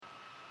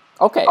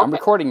Okay, I'm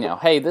recording now.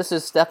 Hey, this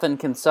is Stefan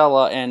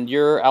Kinsella, and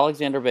you're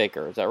Alexander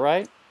Baker. Is that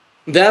right?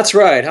 That's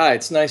right. Hi,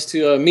 it's nice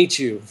to meet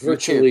you, You too.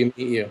 virtually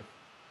meet you.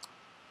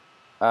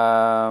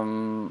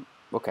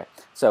 Okay,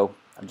 so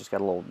I just got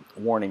a little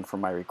warning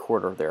from my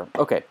recorder there.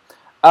 Okay.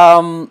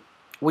 Um,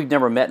 we've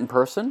never met in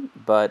person,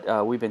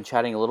 but we've been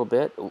chatting a little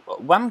bit.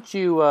 Why don't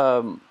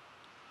you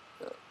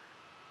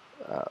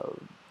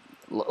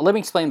let me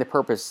explain the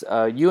purpose.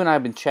 You and I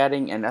have been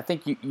chatting, and I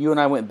think you and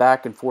I went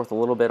back and forth a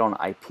little bit on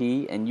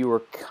IP, and you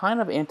were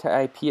kind of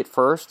anti-IP at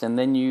first, and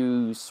then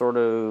you sort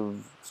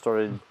of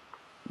started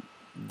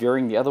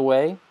veering the other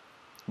way.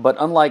 But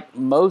unlike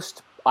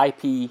most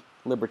IP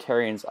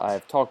libertarians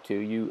I've talked to,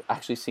 you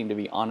actually seem to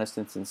be honest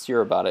and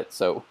sincere about it.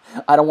 So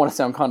I don't want to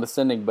sound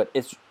condescending, but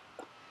it's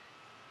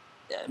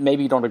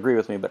maybe you don't agree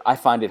with me, but I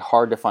find it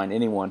hard to find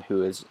anyone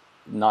who is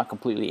not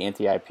completely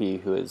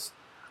anti-IP who is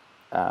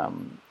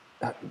um,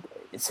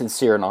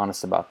 sincere and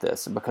honest about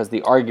this, because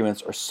the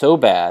arguments are so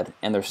bad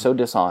and they're so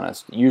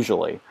dishonest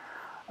usually.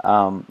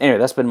 Anyway,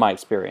 that's been my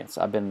experience.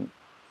 I've been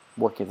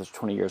working this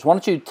 20 years. Why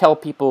don't you tell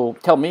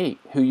me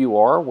who you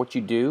are, what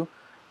you do,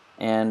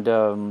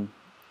 and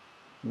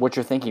what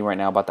you're thinking right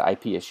now about the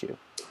IP issue.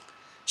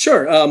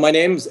 Sure. My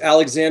name's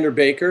Alexander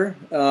Baker.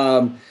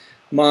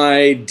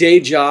 My day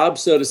job,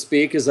 so to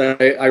speak, is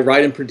I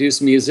write and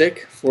produce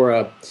music for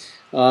a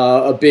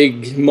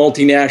big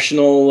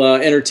multinational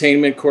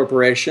entertainment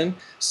corporation.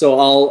 So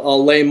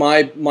I'll lay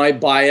my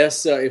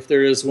bias, if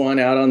there is one,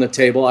 out on the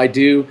table. I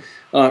do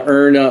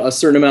earn a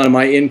certain amount of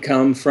my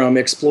income from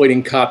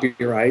exploiting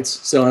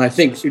copyrights. So, and I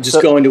think you're just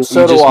going to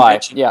so do I.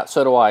 Yeah,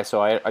 so do I.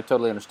 So I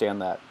totally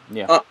understand that.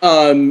 Yeah.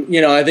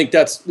 I think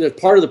that's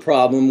part of the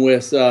problem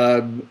with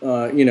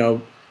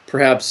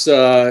perhaps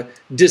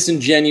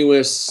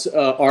disingenuous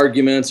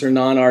arguments or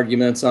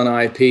non-arguments on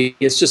IP.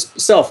 It's just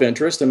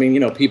self-interest. I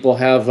mean, people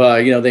have,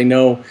 they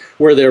know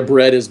where their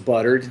bread is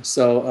buttered.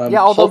 So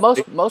yeah, although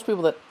most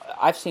people that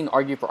I've seen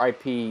argue for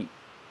IP,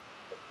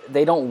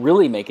 they don't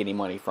really make any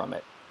money from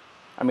it.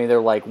 I mean,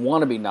 they're like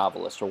wannabe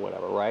novelists or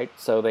whatever, right?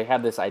 So they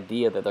have this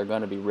idea that they're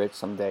going to be rich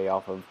someday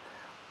off of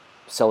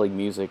selling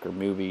music or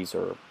movies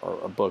or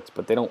books,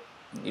 but they don't,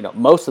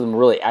 most of them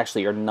really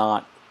actually are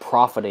not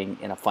profiting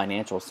in a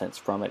financial sense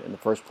from it in the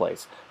first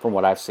place, from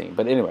what I've seen.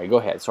 But anyway, go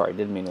ahead. Sorry,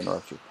 didn't mean to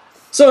interrupt you.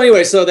 So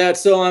anyway, I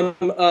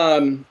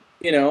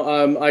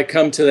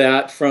come to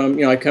that from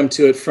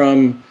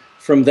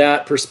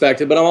that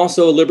perspective, but I'm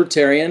also a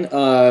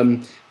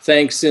libertarian,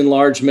 thanks in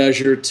large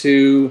measure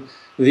to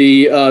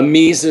the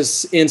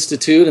Mises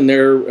Institute and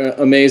their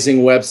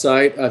amazing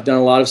website. I've done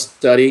a lot of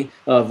study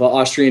of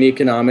Austrian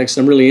economics.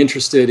 I'm really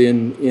interested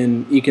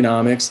in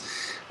economics.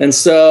 And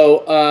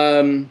so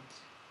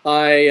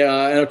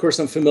and of course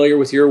I'm familiar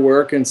with your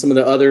work and some of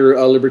the other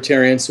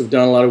libertarians who've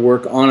done a lot of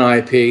work on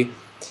IP.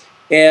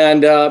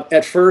 And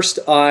at first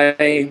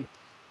I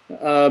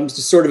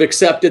just sort of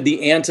accepted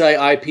the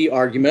anti-IP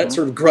argument,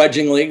 sort of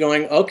grudgingly,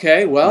 going,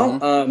 okay, well,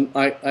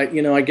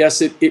 I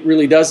guess it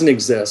really doesn't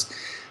exist.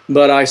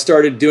 But I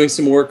started doing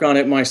some work on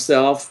it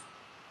myself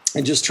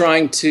and just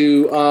trying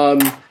to,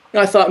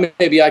 I thought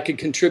maybe I could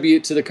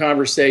contribute to the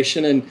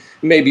conversation and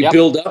maybe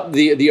build up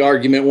the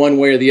argument one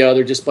way or the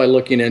other just by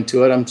looking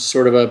into it. I'm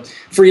sort of a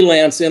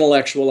freelance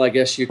intellectual, I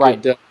guess you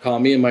could call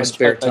me in my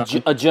spare time.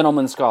 A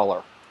gentleman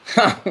scholar.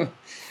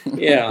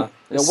 Yeah.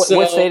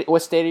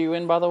 What state are you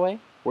in, by the way?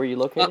 Where are you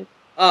located?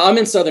 I'm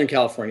in Southern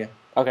California.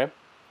 Okay,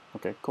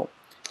 cool.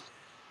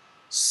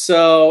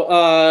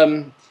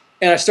 So,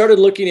 and I started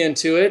looking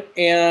into it,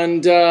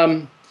 and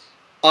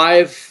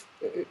I've,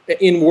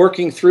 in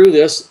working through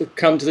this,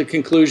 come to the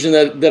conclusion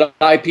that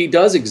IP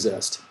does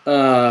exist.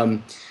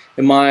 And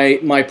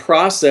my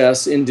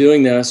process in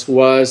doing this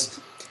was,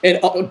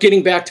 and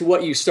getting back to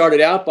what you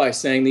started out by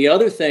saying, the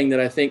other thing that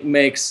I think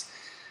makes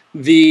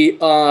the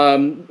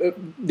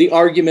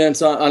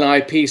arguments on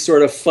IP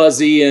sort of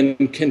fuzzy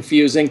and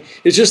confusing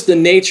is just the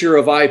nature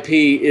of IP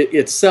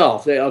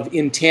itself, of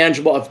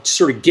intangible, of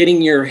sort of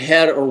getting your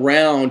head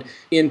around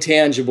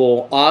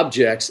intangible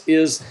objects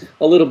is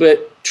a little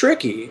bit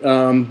tricky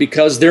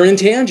because they're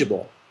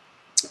intangible.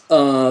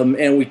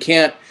 And we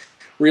can't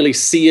really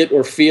see it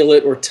or feel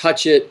it or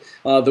touch it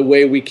the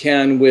way we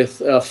can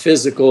with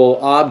physical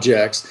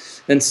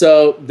objects. And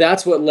so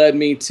that's what led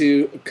me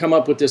to come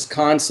up with this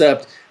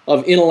concept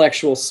of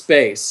intellectual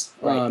space.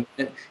 Right.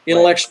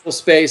 Intellectual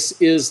space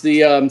is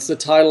it's the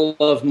title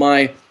of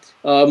my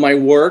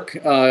work,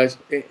 a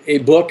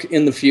book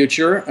in the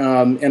future,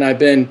 and I've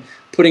been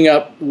putting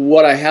up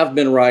what I have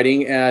been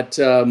writing at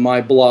my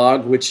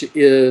blog, which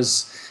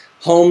is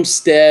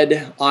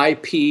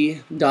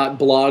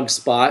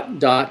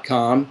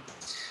homesteadip.blogspot.com.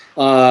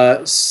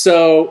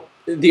 So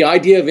the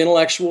idea of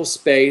intellectual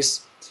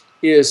space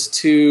is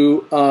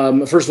to,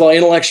 first of all,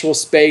 intellectual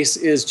space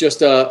is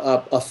just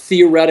a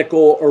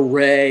theoretical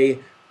array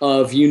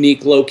of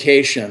unique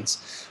locations.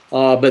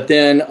 But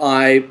then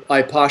I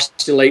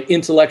postulate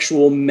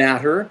intellectual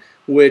matter,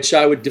 which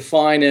I would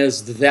define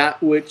as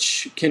that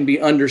which can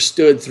be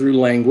understood through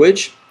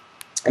language,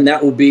 and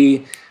that will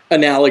be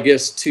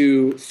analogous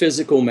to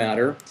physical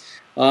matter.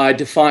 I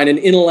define an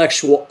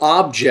intellectual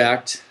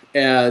object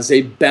as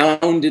a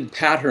bounded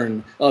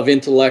pattern of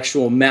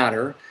intellectual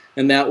matter,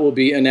 and that will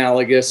be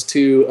analogous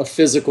to a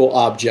physical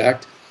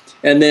object.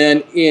 And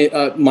then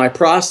my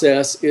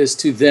process is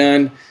to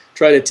then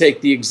try to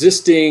take the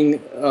existing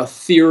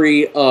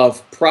theory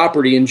of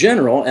property in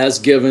general, as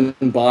given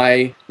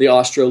by the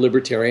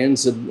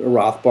Austro-libertarians,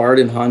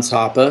 Rothbard and Hans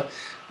Hoppe,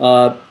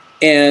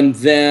 and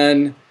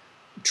then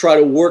try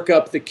to work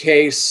up the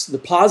case, the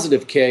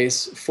positive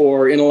case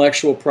for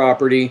intellectual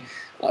property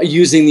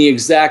using the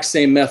exact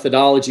same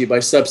methodology by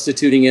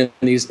substituting in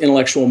these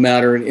intellectual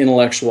matter and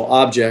intellectual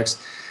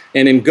objects.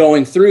 And in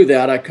going through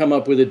that, I come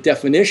up with a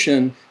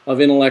definition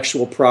of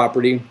intellectual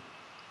property,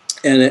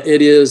 and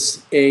it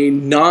is a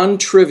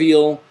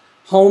non-trivial,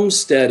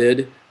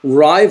 homesteaded,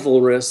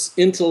 rivalrous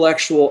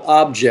intellectual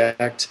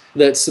object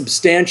that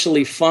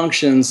substantially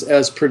functions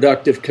as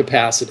productive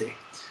capacity.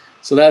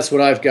 So that's what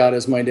I've got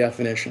as my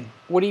definition.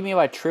 What do you mean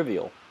by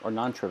trivial or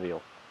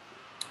non-trivial?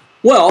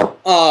 Well,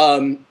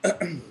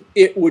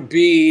 it would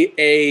be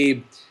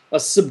a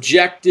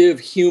subjective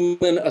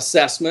human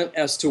assessment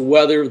as to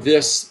whether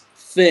this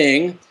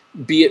thing,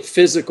 be it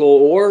physical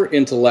or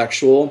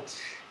intellectual,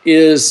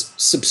 is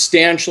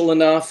substantial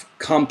enough,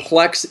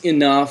 complex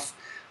enough,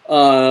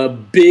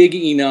 big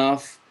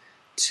enough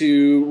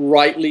to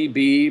rightly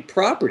be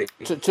property.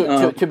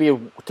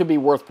 To be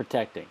worth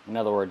protecting. In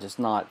other words, it's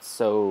not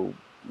so.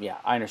 Yeah,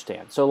 I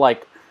understand. So,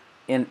 like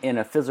in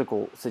a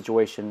physical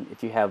situation,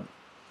 if you have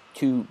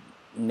two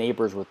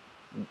neighbors with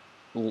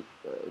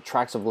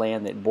tracts of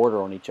land that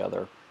border on each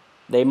other,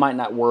 they might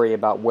not worry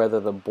about whether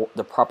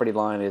the property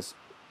line is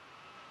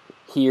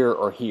here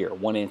or here,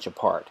 1 inch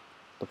apart,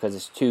 because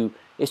it's too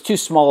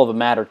small of a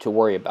matter to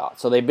worry about.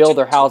 So they build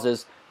their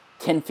houses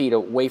 10 feet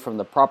away from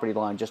the property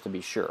line just to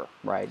be sure,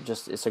 right?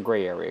 Just it's a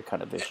gray area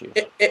kind of issue.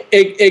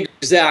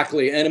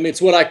 Exactly, and I mean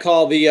it's what I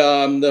call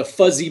the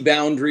fuzzy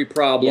boundary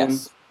problem.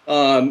 Yes.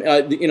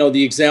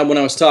 The example when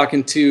I was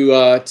talking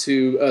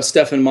to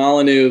Stefan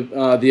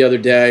Molyneux the other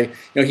day,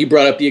 he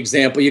brought up the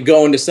example: you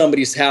go into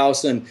somebody's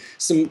house and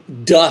some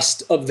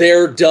dust of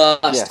their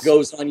dust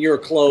goes on your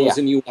clothes,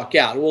 and you walk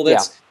out. Well,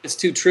 it's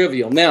too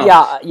trivial. Now,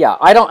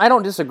 I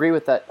don't disagree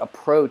with that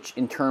approach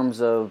in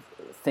terms of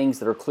things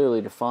that are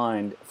clearly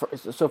defined.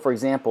 So, for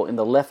example, in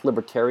the left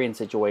libertarian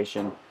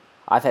situation,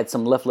 I've had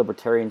some left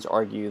libertarians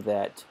argue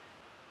that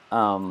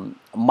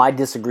my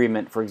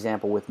disagreement, for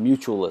example, with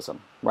mutualism,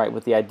 right,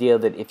 with the idea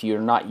that if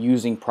you're not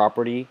using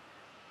property,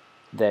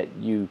 that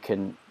you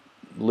can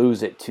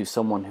lose it to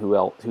someone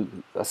who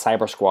a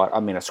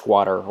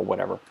squatter or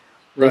whatever.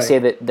 They say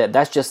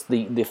that's just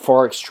the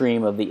far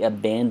extreme of the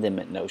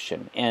abandonment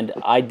notion, and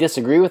I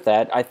disagree with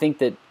that. I think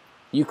that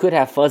you could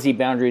have fuzzy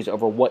boundaries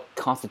over what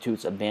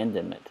constitutes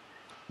abandonment.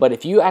 But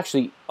if you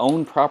actually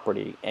own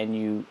property and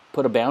you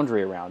put a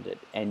boundary around it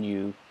and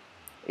you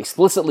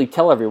explicitly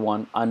tell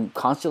everyone, I'm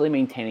constantly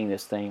maintaining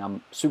this thing,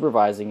 I'm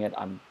supervising it,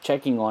 I'm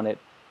checking on it,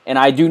 and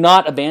I do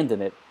not abandon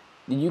it,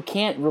 you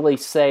can't really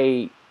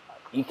say,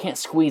 you can't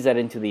squeeze that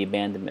into the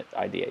abandonment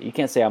idea. You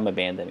can't say I'm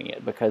abandoning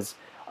it, because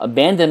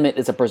abandonment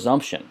is a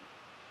presumption.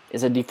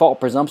 It's a default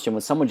presumption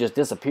when someone just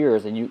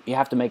disappears, and you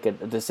have to make a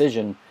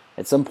decision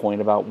at some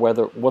point about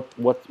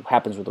what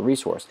happens with the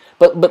resource.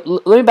 But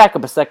let me back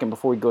up a second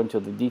before we go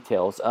into the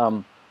details,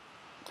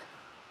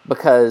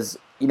 because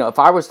if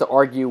I was to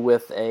argue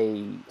with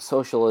a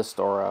socialist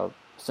or a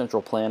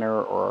central planner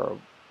or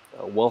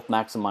a wealth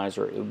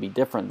maximizer, it would be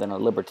different than a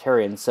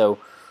libertarian. So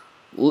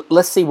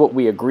let's see what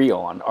we agree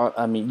on.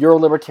 I mean, you're a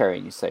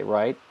libertarian, you say,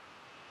 right?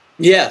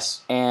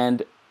 Yes.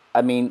 And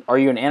I mean, are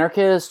you an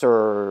anarchist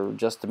or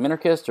just a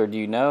minarchist, or do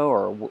you know,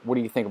 or what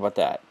do you think about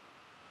that?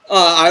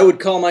 I would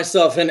call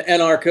myself an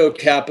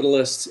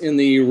anarcho-capitalist in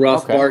the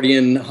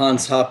Rothbardian,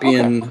 Hans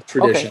Hoppian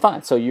tradition. Okay,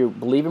 fine. So you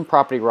believe in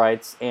property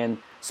rights, and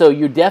so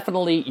you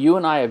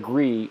and I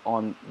agree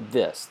on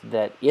this,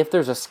 that if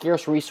there's a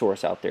scarce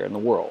resource out there in the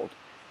world,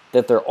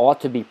 that there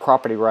ought to be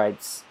property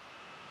rights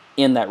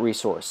in that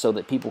resource so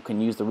that people can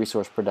use the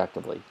resource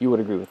productively. You would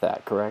agree with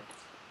that, correct?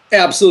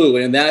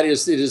 Absolutely, and it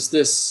is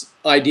this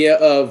idea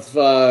of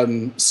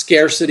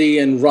scarcity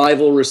and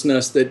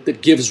rivalrousness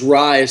that gives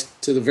rise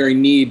to the very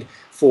need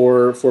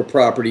for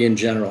property in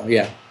general.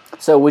 Yeah.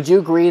 So would you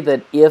agree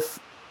that if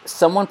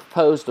someone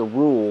proposed a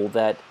rule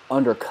that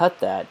undercut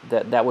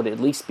that would at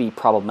least be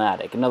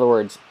problematic? In other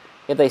words,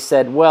 if they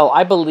said, well,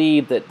 I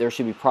believe that there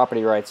should be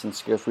property rights in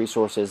scarce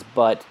resources,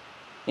 but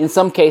in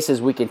some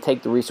cases we can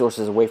take the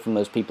resources away from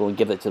those people and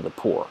give it to the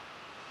poor.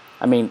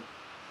 I mean,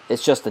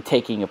 it's just the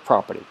taking of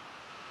property.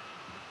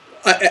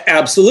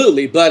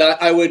 Absolutely, but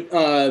I would,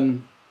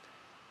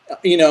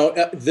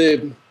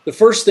 the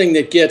first thing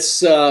that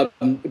gets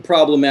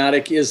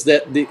problematic is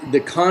that the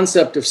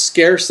concept of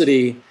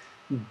scarcity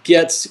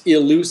gets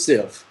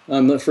elusive.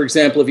 For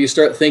example, if you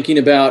start thinking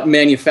about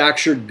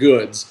manufactured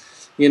goods,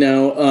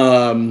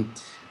 are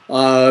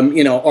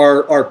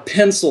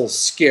pencils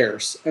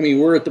scarce? I mean,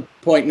 we're at the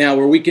point now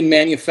where we can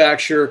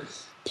manufacture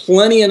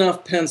plenty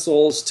enough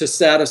pencils to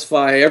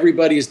satisfy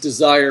everybody's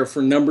desire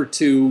for number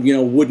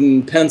 2,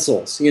 wooden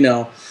pencils,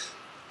 and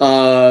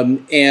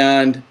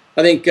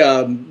I think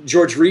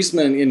George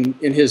Reisman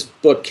in his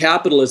book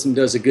Capitalism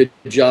does a good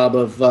job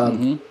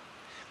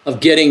of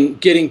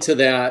getting to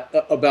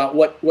that about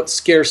what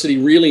scarcity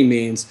really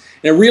means.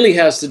 And it really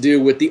has to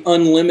do with the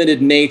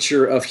unlimited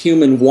nature of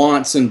human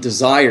wants and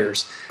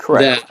desires.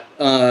 Correct.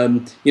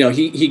 That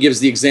he gives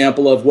the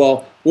example of,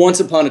 well,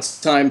 once upon a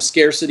time,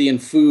 scarcity in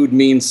food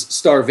means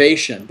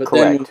starvation, but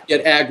Correct. then when we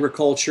get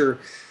agriculture,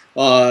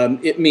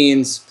 it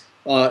means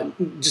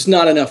just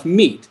not enough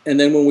meat. And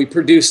then when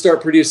we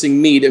start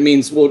producing meat, it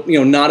means, well,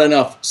 not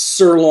enough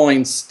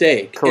sirloin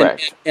steak.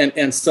 Correct.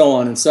 And so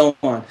on and so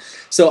on.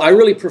 So I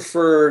really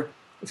prefer,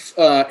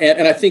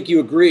 and I think you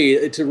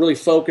agree, to really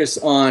focus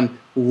on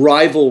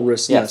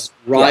rivalrousness,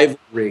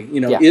 rivalry.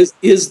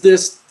 Is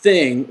this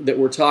thing that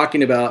we're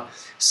talking about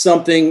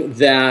something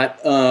that,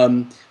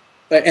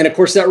 and of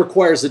course that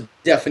requires a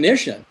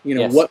definition.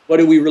 What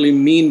do we really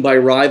mean by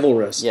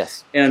rivalrous?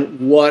 Yes. And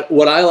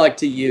what I like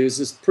to use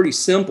is pretty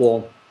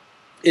simple.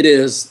 It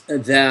is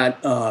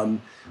that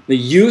the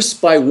use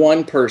by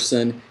one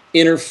person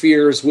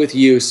interferes with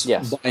use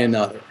by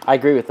another. I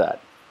agree with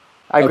that.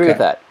 I agree with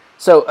that.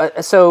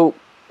 So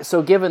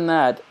given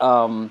that,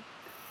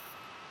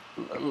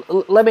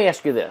 let me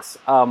ask you this.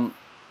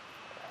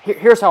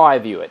 Here's how I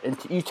view it, and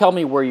you tell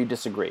me where you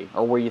disagree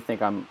or where you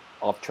think I'm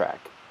off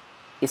track.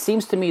 It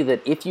seems to me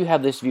that if you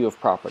have this view of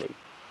property,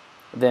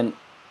 then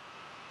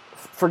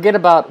forget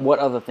about what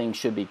other things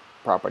should be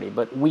property,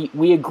 but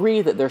we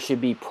agree that there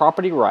should be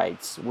property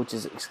rights, which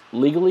is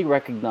legally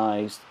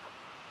recognized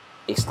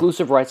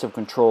exclusive rights of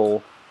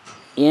control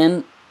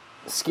in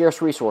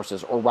scarce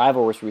resources or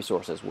rivalrous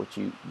resources, which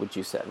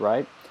you said,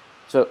 right?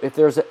 So if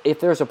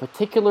there's a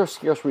particular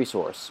scarce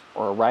resource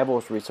or a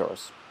rivalrous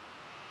resource,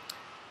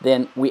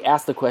 then we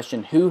ask the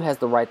question, who has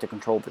the right to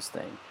control this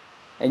thing?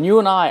 And you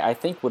and I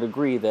think, would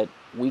agree that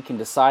we can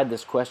decide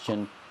this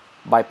question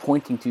by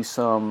pointing to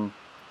some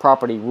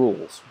property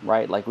rules,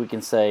 right? Like we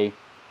can say,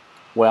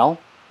 well,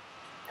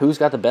 who's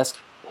got the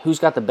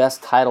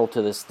best title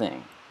to this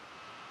thing?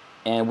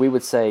 And we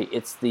would say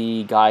it's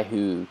the guy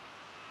who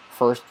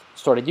first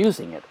started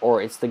using it,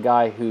 or it's the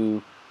guy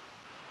who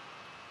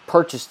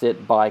purchased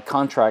it by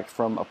contract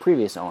from a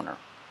previous owner.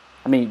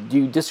 I mean, do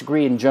you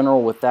disagree in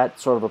general with that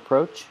sort of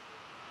approach?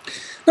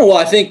 No, well,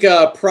 I think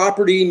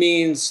property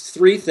means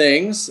three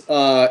things.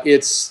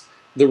 It's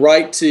the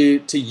right to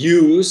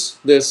use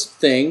this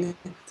thing.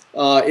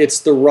 It's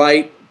the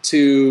right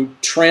to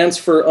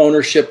transfer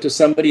ownership to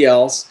somebody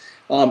else,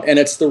 and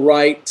it's the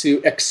right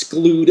to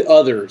exclude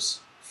others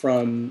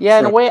from. Yeah,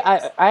 in a way,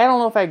 I don't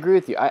know if I agree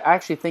with you. I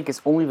actually think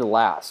it's only the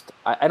last.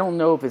 I don't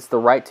know if it's the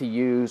right to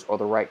use or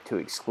the right to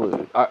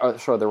exclude,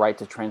 or the right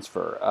to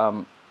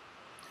transfer.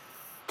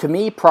 To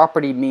me,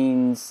 property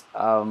means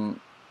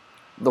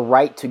the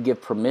right to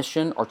give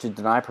permission or to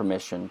deny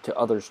permission to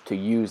others to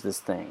use this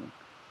thing.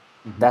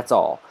 Mm-hmm. That's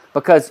all.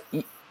 Because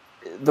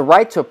the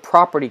right to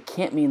property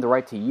can't mean the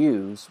right to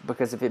use,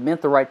 because if it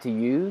meant the right to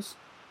use,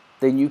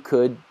 then you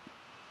could,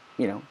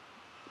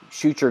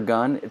 shoot your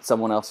gun at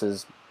someone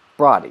else's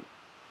body.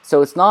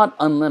 So it's not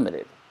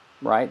unlimited,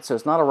 right? So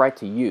it's not a right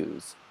to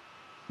use.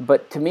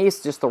 But to me,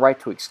 it's just the right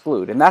to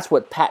exclude. And that's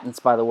what patents,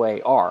 by the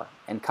way, are,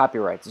 and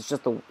copyrights. It's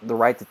just the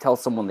right to tell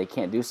someone they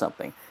can't do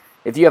something.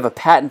 If you have a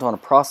patent on a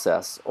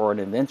process or an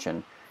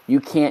invention, you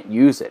can't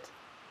use it.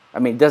 I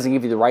mean, it doesn't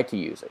give you the right to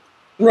use it.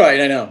 Right,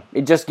 I know.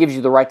 It just gives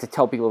you the right to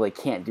tell people they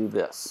can't do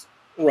this.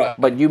 Right.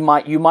 But you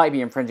might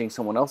be infringing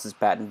someone else's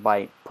patent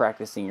by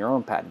practicing your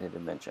own patented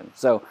invention.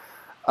 So,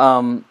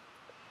 I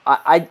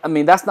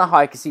mean, that's not how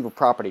I conceive of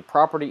property.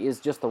 Property is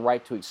just the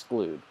right to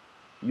exclude.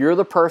 You're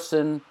the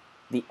person,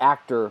 the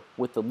actor,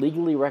 with the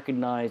legally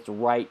recognized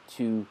right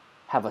to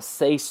have a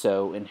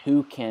say-so in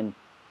who can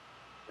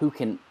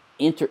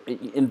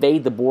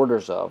invade the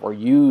borders of, or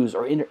use,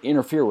 or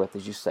interfere with,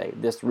 as you say,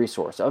 this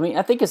resource. I mean,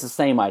 I think it's the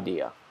same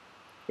idea.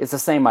 It's the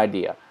same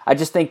idea. I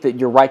just think that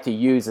your right to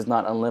use is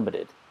not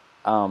unlimited.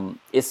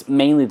 It's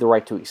mainly the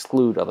right to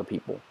exclude other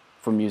people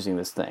from using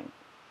this thing.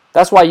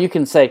 That's why you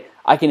can say,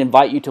 I can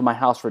invite you to my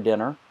house for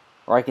dinner,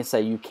 or I can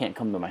say you can't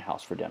come to my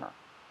house for dinner.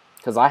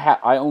 Because I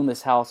own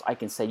this house, I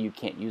can say you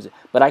can't use it.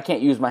 But I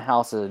can't use my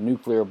house as a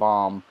nuclear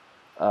bomb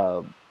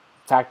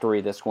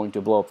factory that's going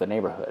to blow up the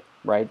neighborhood,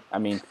 right? I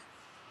mean...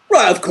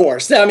 Right, of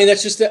course. I mean,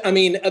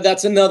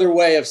 that's another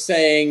way of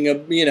saying,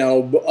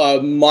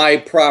 my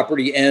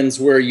property ends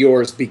where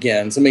yours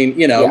begins. I mean,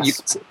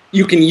 yes.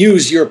 you can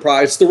use your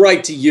property. It's the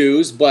right to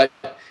use, but,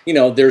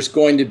 there's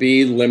going to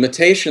be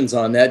limitations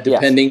on that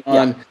depending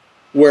on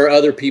where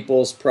other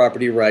people's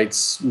property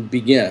rights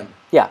begin.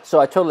 Yeah, so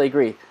I totally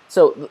agree.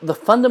 So the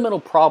fundamental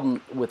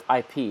problem with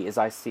IP, as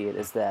I see it,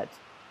 is that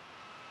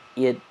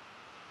it...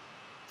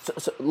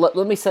 So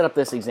let me set up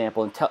this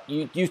example, and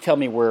you tell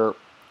me where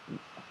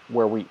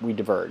we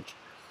diverge.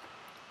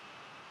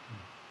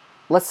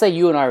 Let's say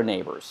you and I are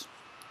neighbors,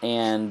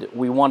 and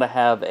we want to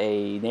have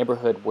a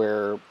neighborhood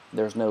where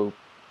there's no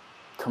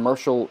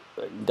commercial,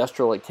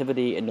 industrial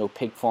activity, and no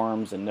pig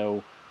farms, and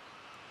no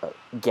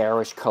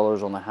garish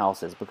colors on the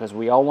houses, because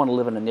we all want to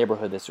live in a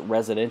neighborhood that's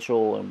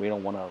residential, and we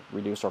don't want to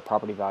reduce our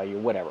property value,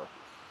 whatever.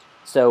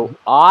 So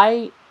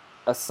I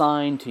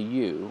assign to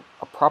you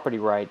a property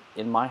right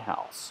in my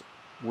house,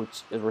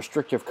 which is a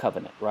restrictive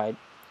covenant, right?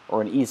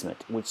 Or an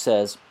easement, which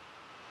says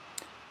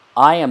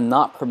I am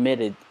not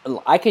permitted,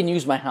 I can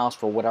use my house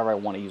for whatever I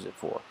want to use it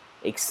for,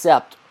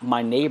 except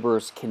my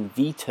neighbors can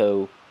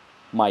veto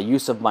my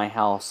use of my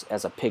house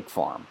as a pig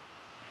farm,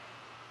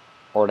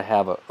 or to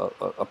have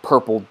a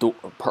purple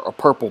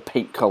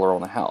paint color on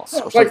the house,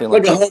 or something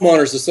like like a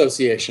homeowners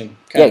association.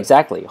 Yeah,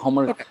 exactly.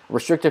 Homeowner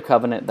restrictive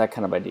covenant, that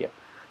kind of idea.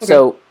 Okay.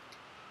 So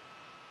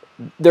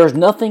there's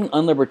nothing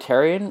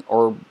unlibertarian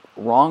or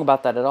wrong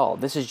about that at all.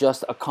 This is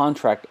just a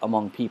contract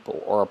among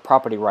people, or a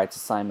property rights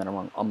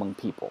assignment among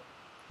people,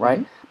 right?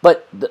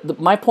 Mm-hmm. But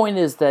my point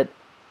is that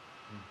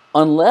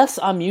unless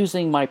I'm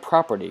using my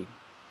property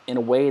in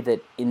a way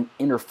that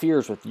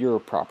interferes with your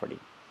property,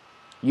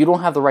 you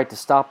don't have the right to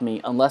stop me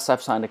unless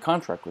I've signed a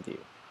contract with you.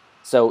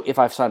 So if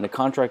I've signed a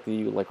contract with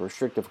you, like a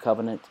restrictive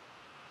covenant,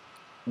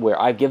 where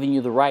I've given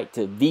you the right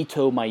to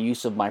veto my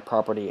use of my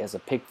property as a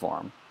pig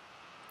farm,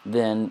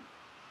 then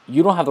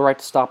you don't have the right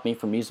to stop me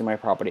from using my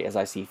property as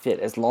I see fit,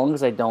 as long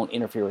as I don't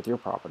interfere with your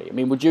property. I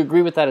mean, would you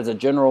agree with that as a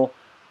general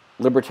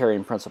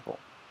libertarian principle?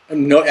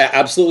 No,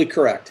 absolutely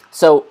correct.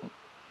 So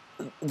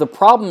the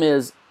problem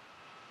is,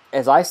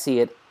 as I see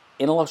it,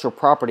 intellectual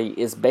property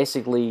is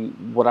basically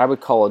what I would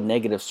call a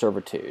negative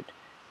servitude.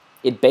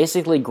 It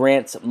basically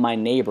grants my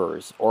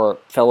neighbors or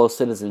fellow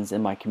citizens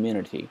in my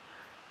community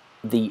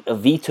a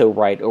veto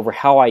right over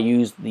how I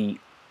use the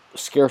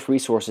scarce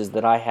resources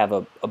that I have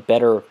a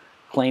better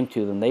claim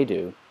to than they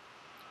do.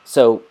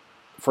 So,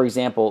 for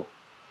example,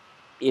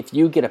 if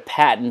you get a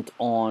patent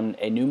on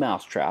a new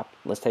mousetrap,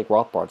 let's take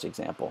Rothbard's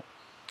example,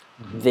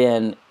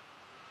 then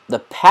the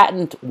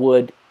patent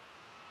would,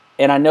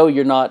 and I know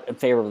you're not in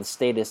favor of the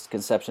statist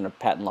conception of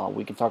patent law,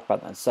 we can talk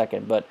about that in a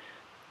second, but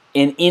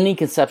in any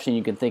conception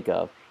you can think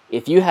of,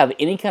 if you have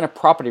any kind of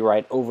property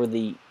right over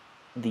the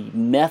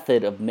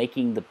method of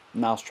making the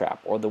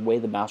mousetrap or the way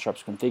the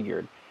mousetrap's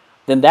configured,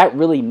 then that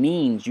really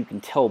means you can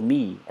tell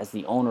me as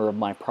the owner of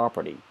my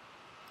property,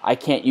 I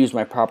can't use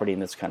my property in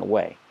this kind of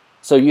way.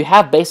 So you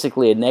have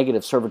basically a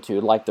negative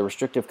servitude, like the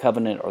restrictive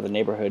covenant or the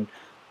neighborhood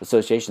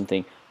association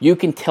thing. You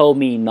can tell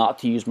me not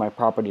to use my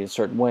property in a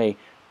certain way,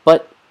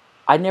 but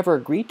I never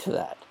agreed to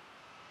that.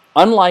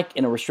 Unlike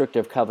in a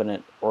restrictive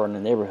covenant or in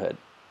a neighborhood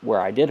where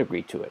I did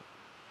agree to it.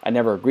 I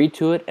never agreed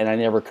to it, and I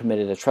never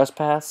committed a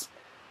trespass.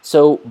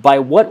 So by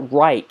what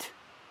right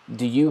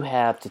do you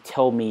have to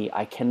tell me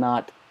I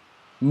cannot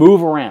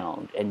move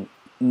around and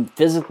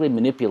physically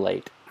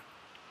manipulate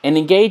and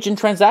engage in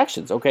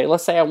transactions? Okay,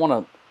 let's say I want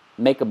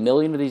to make 1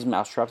 million of these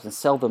mousetraps and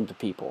sell them to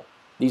people.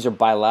 These are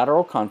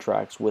bilateral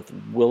contracts with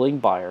willing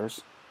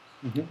buyers.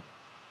 Mm-hmm.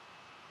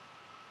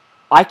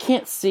 I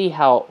can't see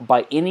how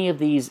by any of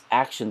these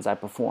actions I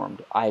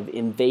performed, I've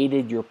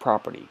invaded your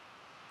property.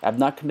 I've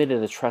not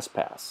committed a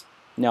trespass.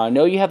 Now, I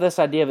know you have this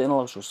idea of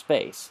intellectual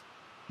space,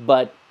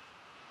 but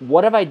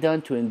what have I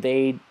done to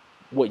invade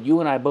what you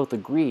and I both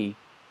agree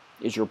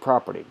is your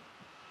property?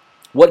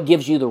 What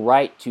gives you the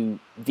right to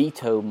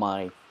veto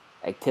my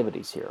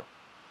activities here?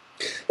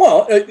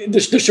 Well,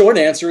 the short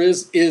answer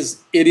is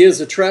it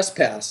is a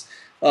trespass.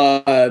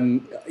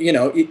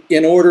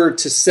 In order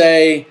to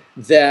say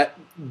that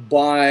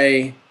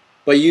by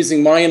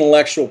using my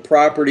intellectual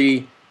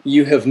property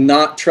you have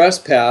not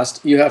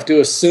trespassed, you have to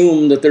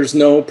assume that there's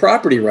no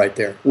property right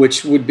there,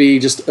 which would be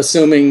just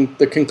assuming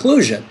the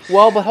conclusion.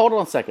 Well, but hold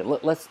on a second.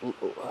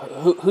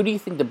 Who do you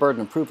think the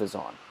burden of proof is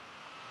on?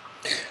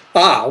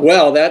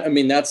 Well,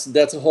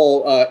 that's a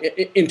whole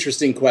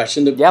interesting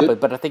question.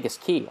 But I think it's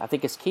key. I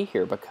think it's key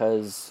here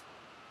because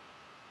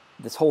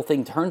this whole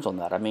thing turns on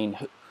that. I mean,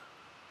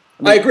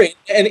 I agree,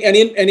 and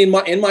in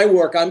my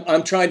work,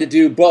 I'm trying to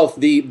do both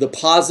the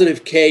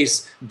positive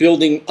case,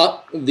 building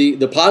up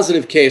the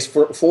positive case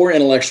for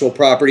intellectual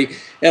property,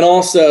 and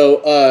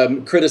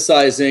also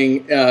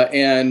criticizing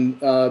and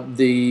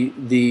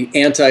the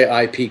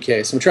anti-IP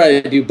case. I'm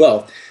trying to do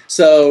both.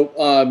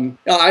 So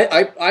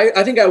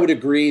I think I would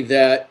agree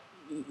that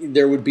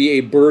there would be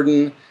a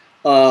burden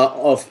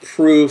of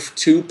proof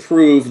to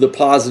prove the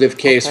positive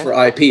case for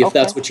IP, if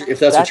that's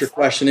what your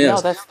question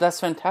is. No, that's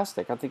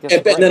fantastic. I think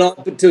that's great.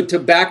 And then to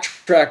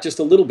backtrack just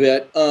a little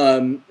bit,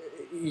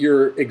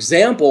 your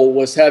example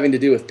was having to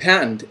do with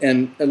patent,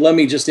 and let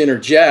me just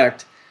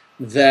interject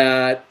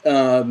that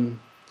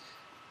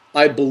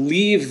I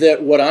believe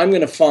that what I'm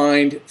going to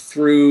find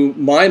through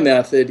my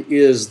method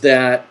is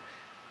that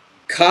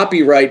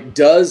copyright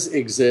does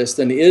exist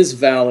and is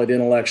valid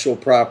intellectual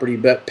property,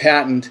 but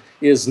patent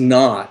is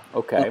not.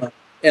 Okay.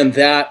 And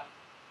that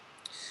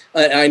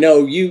I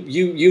know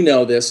you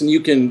know this, and you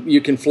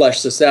can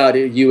flesh this out,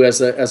 you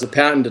as a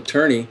patent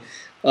attorney.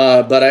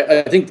 But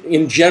I think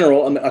in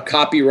general, a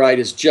copyright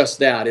is just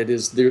that. It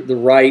is the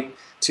right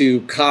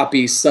to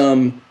copy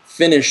some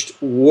finished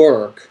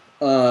work,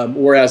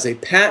 whereas a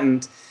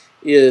patent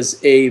has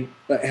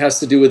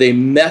to do with a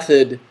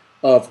method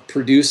of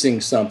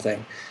producing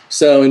something.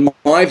 So in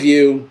my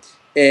view,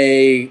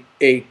 a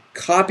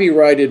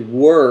copyrighted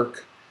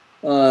work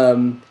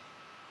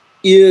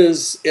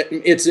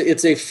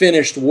it's a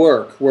finished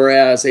work,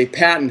 whereas a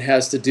patent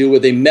has to do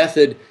with a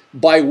method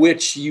by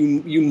which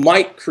you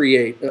might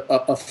create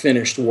a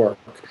finished work.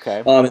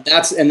 Okay.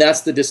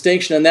 That's the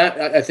distinction, and that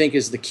I think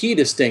is the key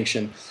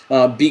distinction,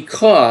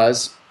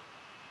 because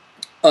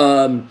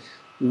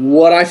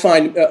what I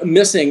find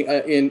missing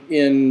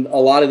in a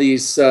lot of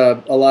these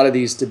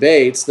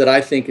debates that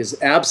I think is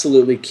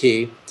absolutely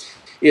key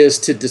is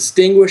to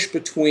distinguish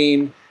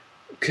between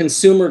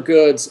consumer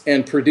goods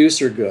and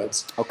producer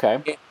goods.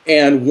 Okay.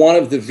 And one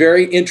of the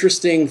very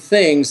interesting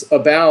things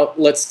about,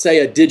 let's say,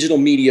 a digital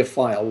media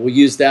file, we'll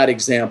use that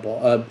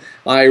example.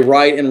 I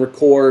write and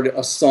record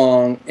a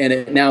song, and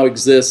it now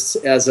exists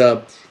as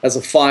a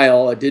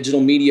file, a digital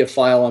media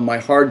file on my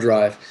hard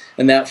drive.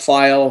 And that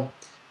file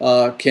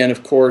can,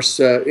 of course,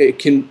 it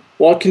can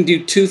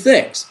do two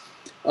things.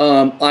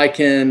 I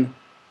can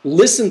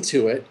listen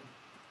to it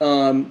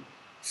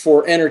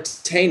for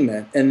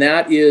entertainment, and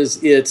that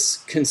is its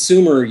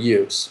consumer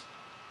use.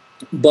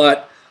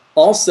 But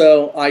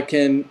also, I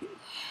can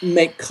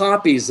make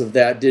copies of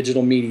that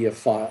digital media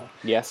file.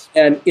 Yes.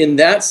 And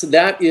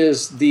that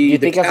is the. Do you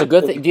think that's a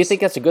good thing? Do you think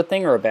that's a good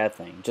thing or a bad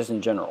thing, just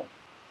in general?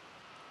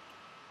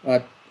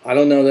 I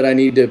don't know that I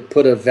need to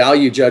put a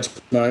value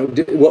judgment on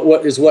it.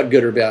 What is what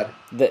good or bad?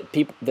 That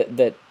people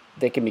that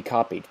they can be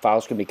copied.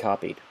 Files can be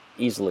copied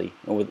easily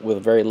with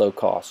a very low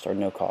cost or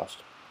no cost.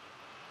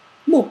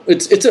 Well,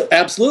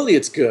 absolutely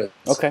it's good.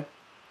 Okay.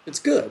 It's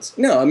goods.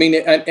 No, I mean,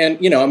 and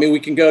we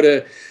can go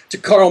to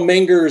Carl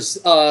Menger's,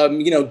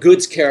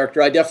 goods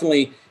character. I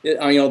definitely,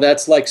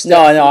 that's like. No,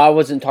 I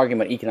wasn't talking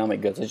about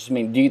economic goods. I just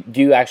mean, do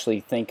you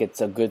actually think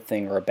it's a good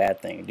thing or a bad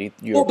thing? Do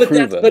you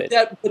approve of it?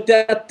 But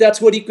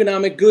that's what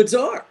economic goods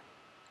are.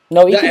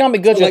 No,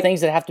 economic goods are things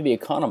that have to be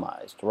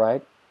economized,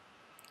 right?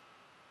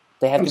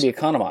 They have to be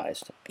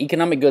economized.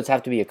 Economic goods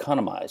have to be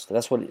economized.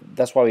 That's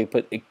why we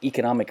put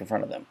economic in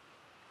front of them.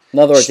 In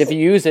other words, if you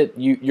use it,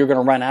 you're going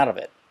to run out of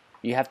it.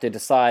 You have to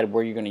decide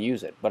where you're going to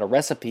use it. But a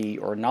recipe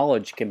or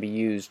knowledge can be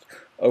used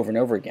over and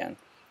over again.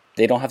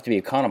 They don't have to be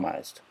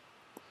economized.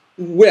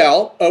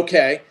 Well,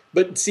 okay,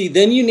 but see,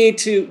 then you need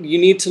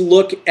to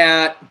look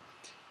at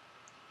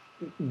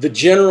the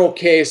general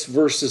case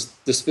versus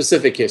the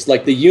specific case,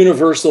 like the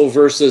universal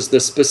versus the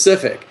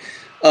specific.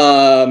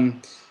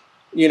 Aluminum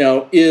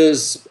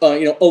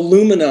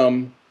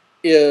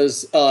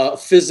is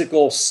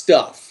physical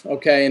stuff,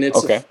 okay, and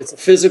it's a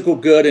physical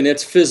good and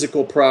it's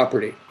physical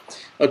property,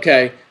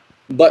 okay.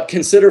 But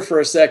consider for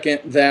a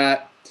second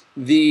that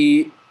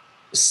the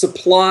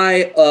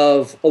supply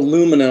of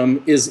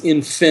aluminum is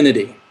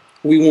infinity.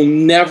 We will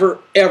never,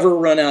 ever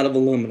run out of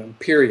aluminum,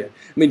 period.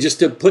 I mean, just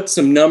to put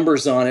some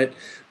numbers on it,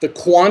 the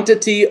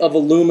quantity of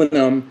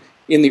aluminum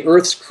in the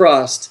Earth's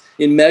crust,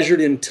 measured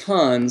in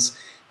tons,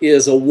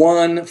 is a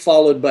 1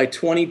 followed by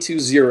 22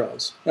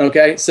 zeros.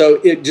 Okay,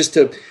 so just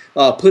to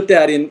put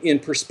that in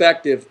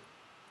perspective,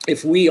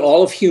 if we,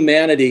 all of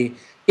humanity,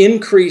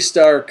 increased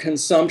our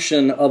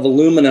consumption of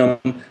aluminum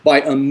by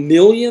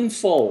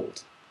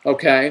 1,000,000-fold,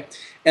 okay,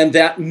 and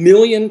that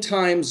 1,000,000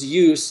 times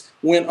use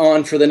went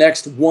on for the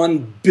next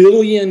 1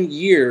 billion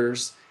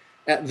years,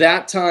 at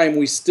that time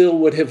we still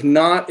would have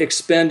not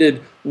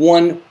expended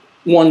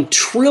 1/1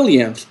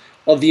 trillionth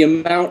of the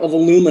amount of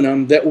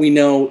aluminum that we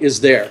know is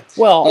there.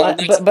 Well,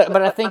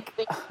 but I think.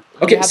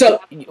 Okay,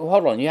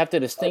 hold on. You have to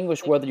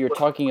distinguish whether you're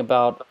talking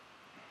about.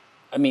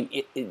 I mean,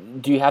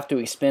 do you have to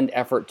expend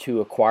effort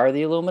to acquire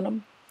the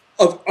aluminum?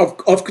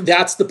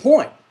 That's the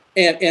point.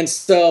 And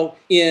so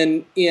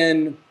in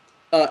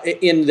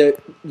the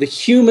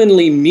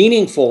humanly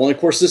meaningful, and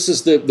of course this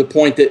is the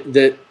point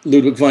that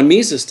Ludwig von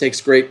Mises takes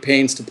great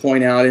pains to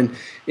point out in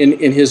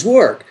his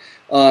work,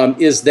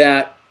 is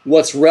that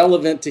what's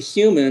relevant to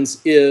humans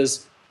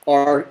is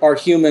our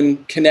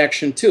human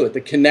connection to it,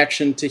 the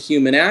connection to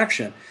human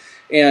action.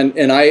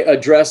 And I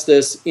address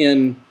this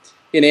in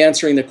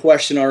answering the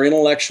question, are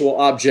intellectual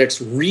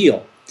objects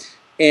real?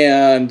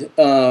 And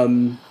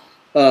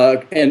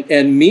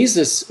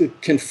Mises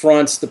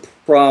confronts the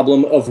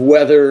problem of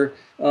whether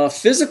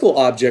physical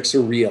objects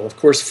are real. Of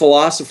course,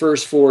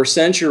 philosophers for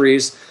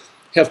centuries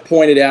have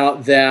pointed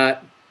out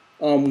that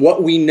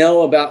what we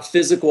know about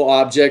physical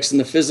objects in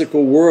the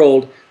physical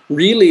world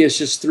really is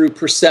just through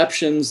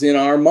perceptions in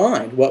our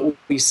mind, what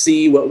we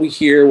see, what we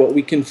hear, what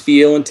we can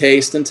feel and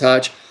taste and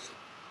touch.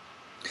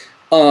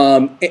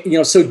 So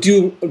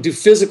do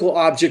physical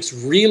objects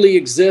really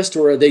exist,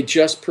 or are they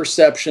just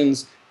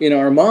perceptions in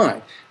our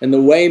mind? And the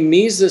way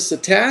Mises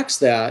attacks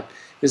that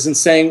is in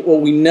saying, well,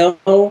 we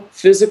know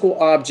physical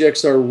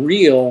objects are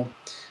real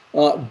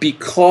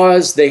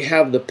because they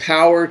have the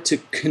power to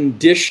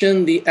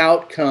condition the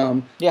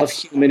outcome of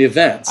human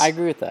events. I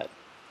agree with that.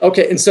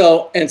 Okay, and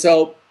so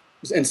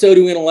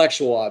do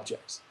intellectual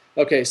objects.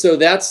 Okay, so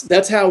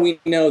that's how we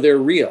know they're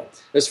real.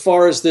 As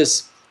far as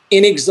this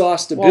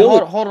inexhaustibility.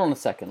 Well, hold on a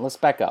second. Let's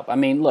back up. I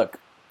mean, look,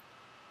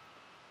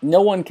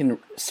 no one can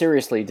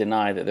seriously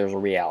deny that there's a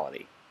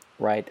reality,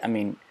 right? I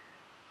mean,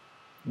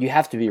 you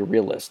have to be a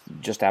realist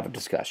just to have a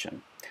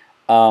discussion.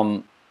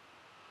 When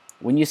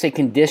you say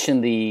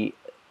condition the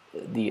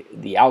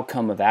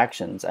outcome of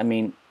actions, I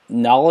mean,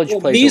 knowledge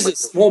Well, plays.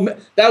 Mises. Well,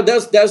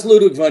 that's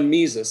Ludwig von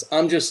Mises.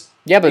 I'm just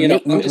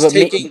I'm just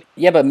taking.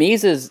 But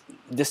Mises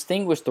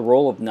distinguished the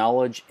role of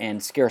knowledge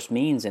and scarce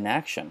means in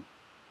action.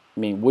 I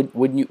mean,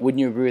 wouldn't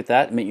you agree with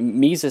that? I mean,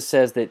 Mises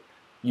says that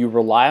you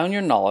rely on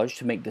your knowledge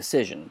to make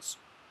decisions,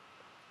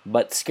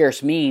 but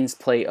scarce means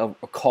play a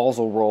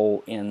causal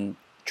role in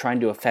trying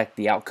to affect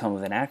the outcome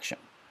of an action.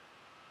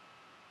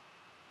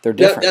 They're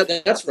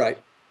different. That's right.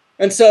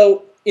 And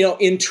so,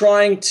 in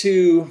trying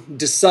to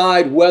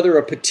decide whether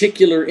a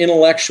particular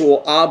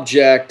intellectual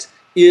object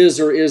is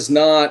or is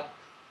not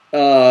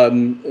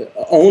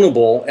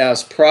ownable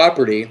as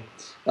property,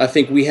 I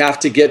think we have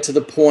to get to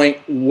the point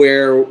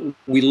where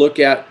we look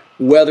at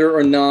whether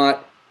or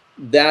not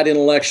that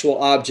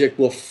intellectual object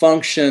will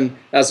function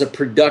as a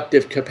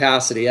productive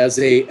capacity, as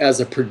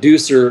a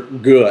producer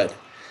good,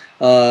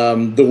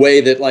 the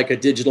way that like a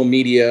digital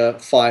media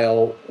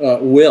file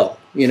will.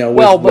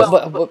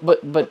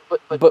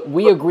 But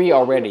we agree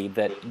already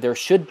that there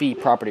should be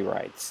property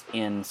rights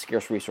in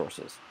scarce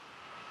resources.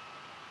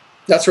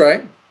 That's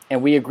right.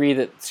 And we agree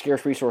that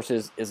scarce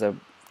resources is a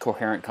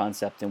coherent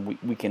concept, and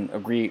we can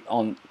agree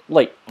on,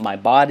 like, my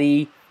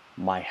body,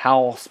 my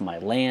house, my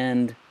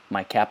land,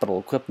 my capital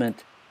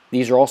equipment.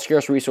 These are all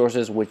scarce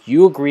resources which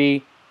you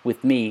agree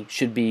with me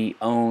should be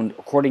owned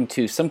according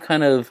to some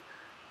kind of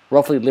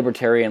roughly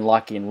libertarian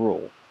Lockean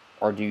rule.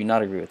 Or do you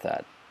not agree with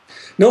that?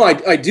 No,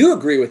 I do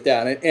agree with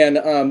that.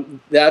 And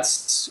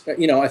that's,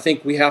 I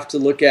think we have to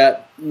look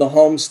at the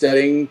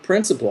homesteading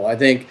principle. I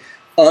think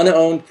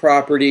unowned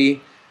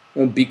property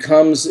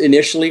becomes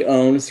initially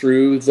owned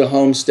through the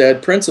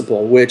homestead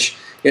principle, which,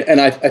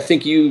 and I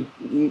think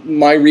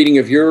my reading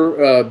of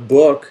your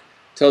book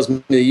tells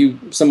me that you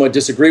somewhat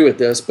disagree with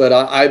this, but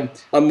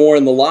I'm more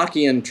in the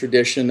Lockean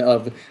tradition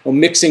of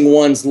mixing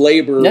one's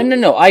labor.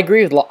 No. I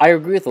agree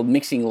with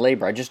mixing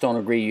labor. I just don't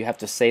agree you have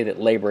to say that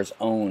labor is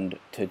owned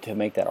to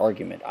make that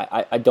argument.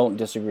 I don't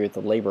disagree with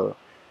the labor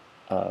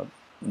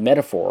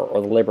metaphor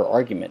or the labor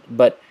argument.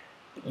 But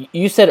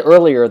you said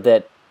earlier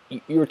that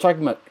you were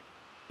talking about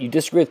you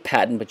disagree with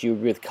patent, but you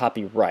agree with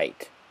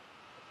copyright.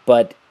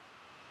 But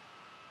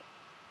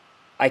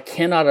I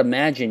cannot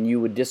imagine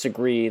you would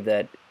disagree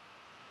that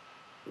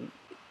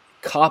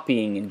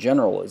copying in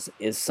general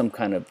is some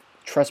kind of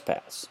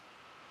trespass.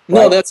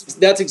 Right? No,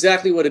 that's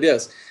exactly what it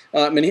is.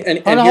 Hold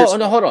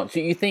on. So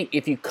you think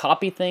if you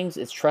copy things,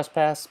 it's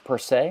trespass per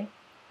se?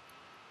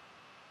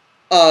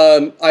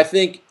 I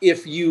think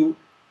if you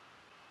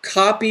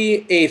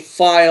copy a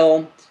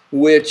file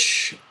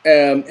which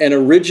an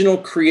original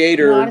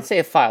creator... No, I didn't say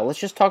a file. Let's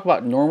just talk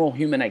about normal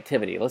human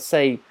activity. Let's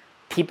say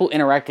people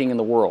interacting in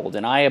the world,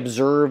 and I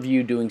observe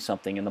you doing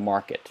something in the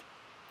market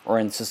or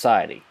in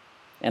society,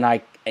 and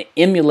I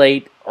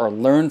emulate or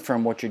learn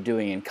from what you're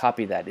doing and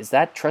copy that. Is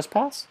that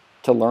trespass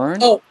to learn?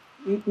 Oh,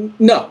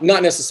 no,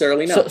 not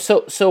necessarily. No.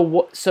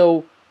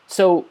 So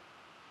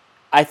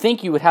I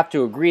think you would have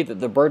to agree that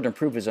the burden of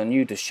proof is on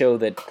you to show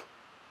that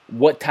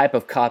what type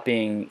of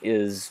copying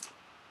is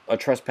a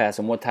trespass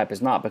and what type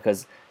is not,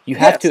 because you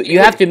have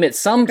to admit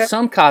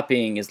some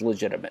copying is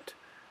legitimate.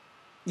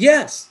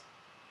 Yes.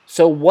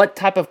 So what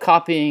type of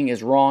copying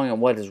is wrong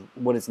and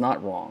what is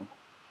not wrong?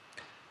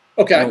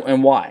 Okay.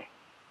 And why?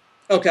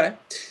 Okay.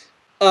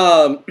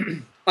 I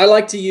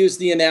like to use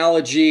the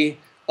analogy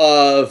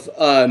of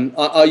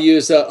I'll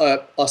use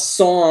a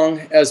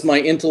song as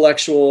my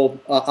intellectual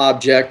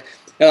object,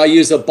 and I'll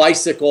use a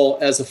bicycle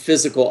as a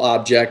physical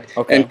object,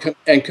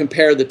 and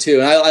compare the two.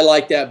 And I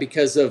like that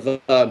because of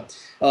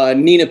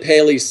Nina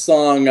Paley's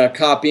song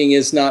 "Copying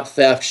Is Not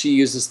Theft." She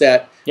uses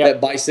that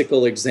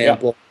bicycle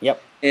example.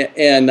 Yep.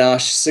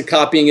 And she said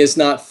copying is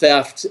not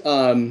theft.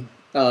 And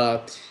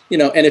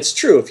it's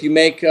true. If you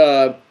make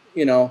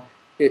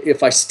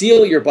if I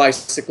steal your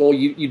bicycle,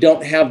 you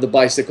don't have the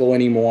bicycle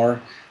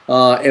anymore.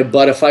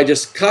 But if I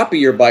just copy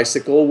your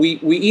bicycle, we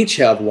each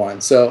have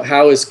one. So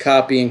how is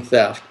copying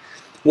theft?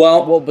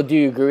 Well, but do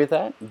you agree with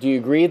that? Do you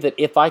agree that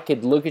if I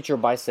could look at your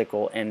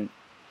bicycle and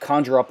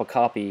conjure up a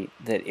copy,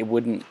 that it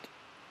wouldn't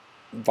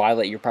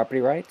violate your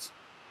property rights?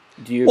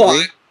 Do you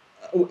agree?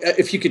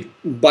 If you could,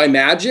 by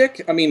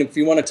magic, I mean, if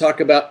you want to talk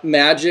about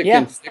magic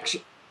and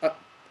fiction,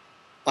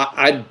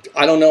 I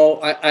don't know.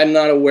 I'm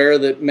not aware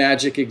that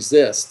magic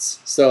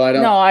exists, so I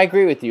don't. No, I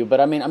agree with you, but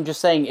I mean, I'm just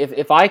saying,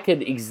 if I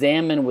could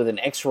examine with an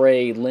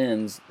X-ray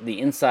lens the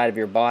inside of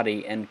your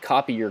body and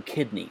copy your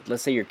kidney,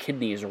 let's say your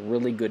kidney is a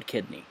really good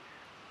kidney,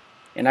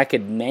 and I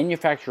could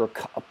manufacture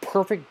a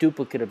perfect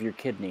duplicate of your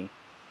kidney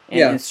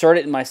and insert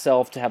it in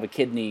myself to have a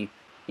kidney,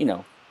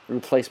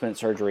 replacement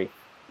surgery,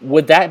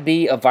 would that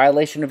be a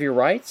violation of your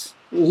rights?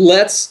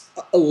 Let's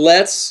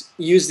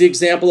use the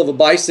example of a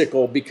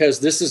bicycle,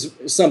 because this is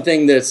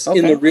something that's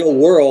in the real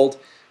world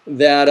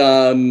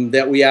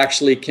that we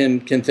actually can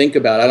think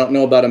about. I don't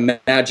know about a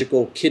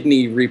magical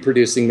kidney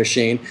reproducing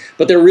machine,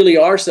 but there really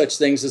are such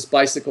things as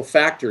bicycle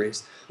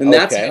factories, and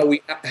that's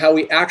how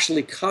we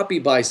actually copy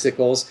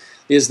bicycles.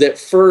 Is that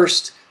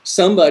first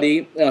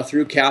somebody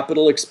through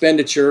capital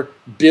expenditure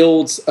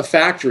builds a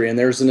factory, and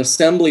there's an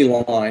assembly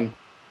line,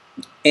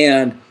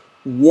 and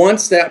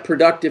once that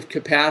productive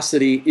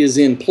capacity is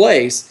in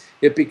place,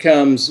 it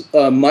becomes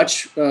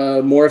much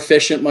more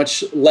efficient,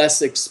 much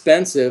less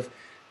expensive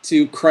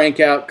to crank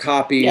out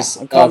copies.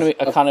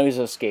 Economies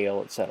of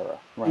scale, etc.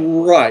 Right.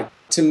 Right,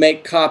 to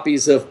make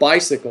copies of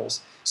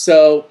bicycles.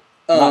 So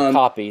not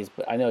copies,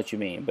 but I know what you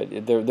mean.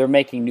 But they're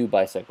making new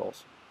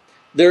bicycles.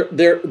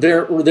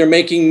 They're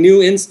making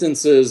new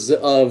instances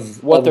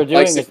of what they're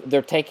doing is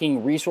they're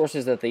taking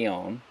resources that they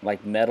own,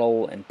 like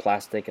metal and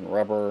plastic and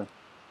rubber,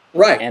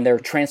 right, and they're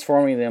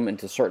transforming them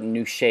into certain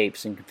new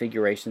shapes and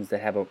configurations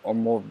that have a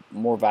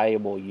more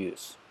valuable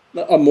use.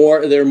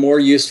 They're more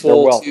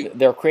useful.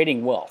 They're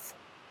creating wealth.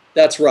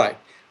 That's right.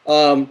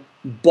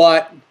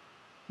 But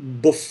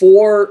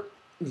before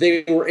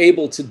they were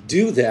able to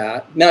do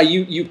that, now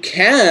you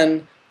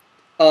can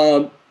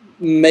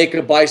make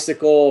a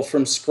bicycle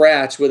from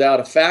scratch without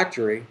a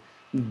factory,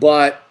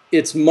 but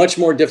it's much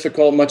more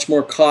difficult, much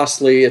more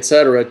costly,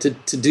 etc.,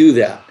 to do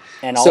that.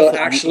 And also,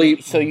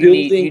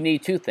 you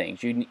need two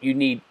things. You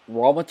need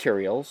raw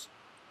materials,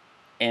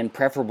 and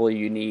preferably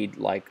you need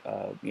an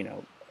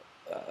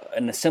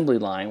assembly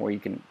line where you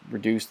can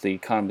reduce the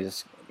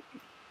economies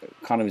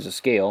of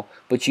scale.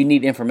 But you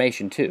need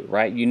information too,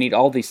 right? You need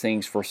all these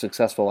things for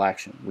successful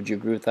action. Would you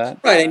agree with that?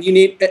 Right, and you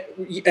need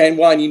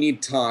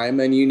time,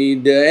 and you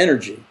need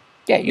energy.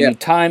 Yeah, you need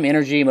time,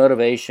 energy,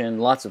 motivation,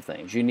 lots of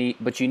things. You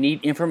need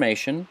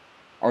information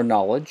or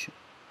knowledge,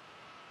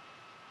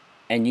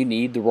 and you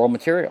need the raw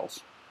materials.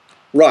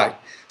 Right.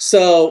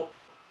 So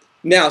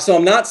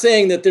I'm not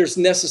saying that there's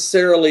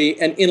necessarily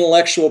an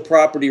intellectual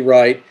property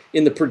right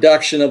in the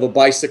production of a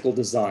bicycle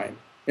design.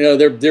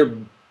 There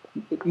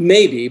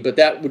maybe, but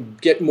that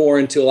would get more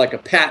into like a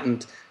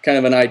patent kind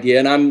of an idea.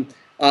 And I'm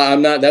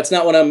not. That's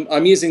not what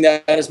I'm using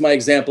that as my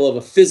example of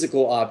a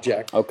physical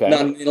object, not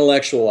an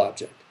intellectual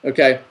object.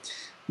 Okay.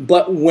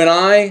 But when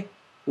I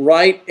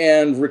write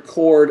and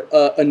record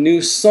a new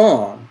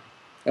song,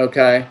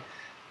 okay,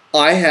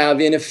 I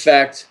have in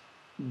effect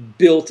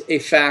built a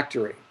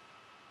factory.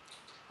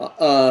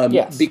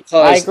 Yes, because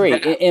I agree.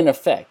 In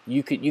effect,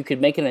 you could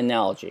make an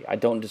analogy. I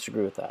don't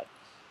disagree with that.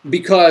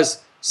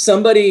 Because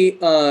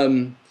somebody out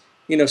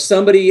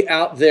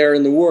there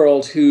in the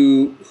world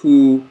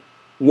who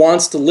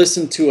wants to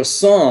listen to a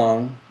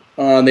song,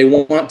 they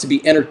want to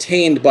be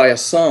entertained by a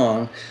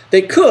song,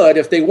 they could,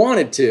 if they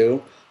wanted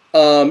to,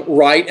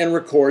 write and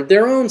record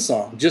their own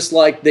song, just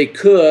like they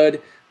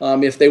could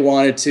if they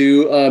wanted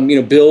to,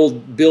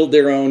 build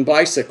their own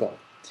bicycle.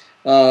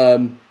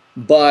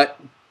 But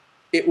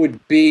it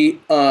would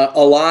be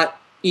a lot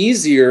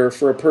easier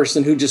for a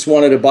person who just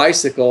wanted a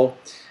bicycle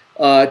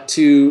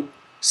to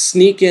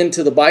sneak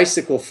into the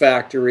bicycle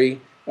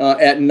factory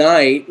at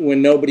night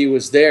when nobody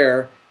was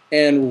there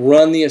and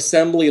run the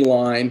assembly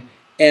line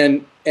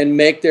and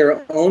make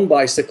their own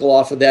bicycle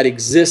off of that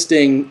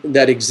existing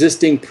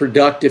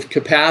productive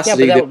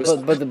capacity. Yeah,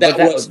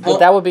 but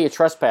that would be a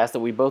trespass that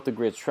we both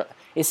agree is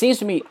it seems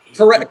to me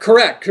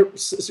correct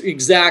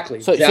exactly.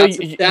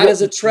 That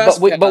is a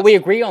trespass. But we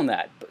agree on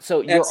that.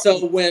 So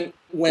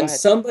when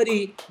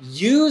somebody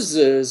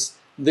uses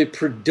the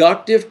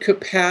productive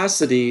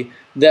capacity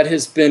that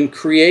has been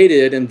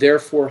created and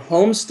therefore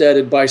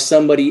homesteaded by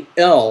somebody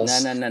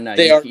else, no.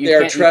 They are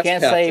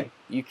trespassing.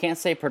 You can't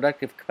say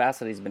productive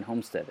capacity has been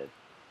homesteaded.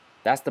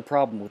 That's the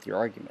problem with your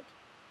argument.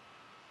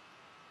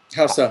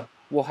 How so?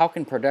 Well, how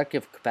can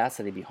productive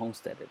capacity be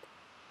homesteaded?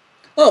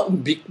 Oh,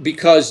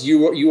 because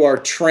you are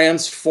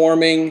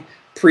transforming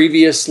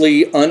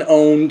previously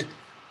unowned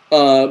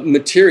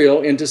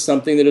material into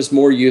something that is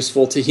more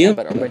useful to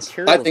humans.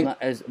 Yeah,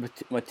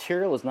 but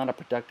material is not a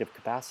productive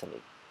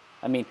capacity.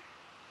 I mean,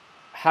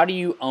 how do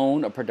you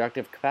own a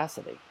productive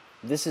capacity?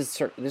 This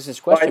is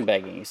question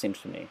begging. It seems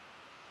to me.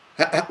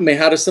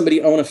 How does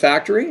somebody own a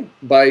factory?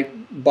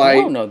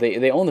 No,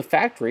 they own the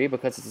factory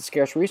because it's a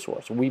scarce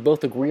resource. We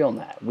both agree on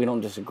that. We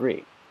don't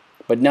disagree.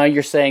 But now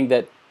you're saying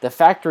that the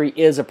factory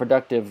is a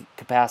productive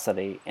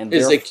capacity, and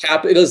it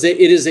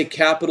is a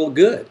capital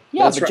good.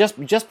 Yeah, that's but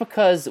right. just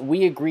because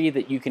we agree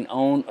that you can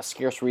own a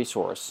scarce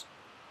resource,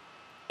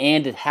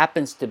 and it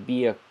happens to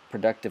be a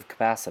productive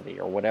capacity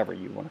or whatever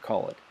you want to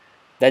call it,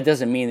 that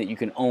doesn't mean that you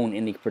can own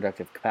any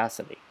productive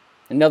capacity.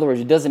 In other words,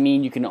 it doesn't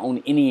mean you can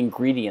own any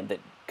ingredient that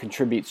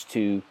contributes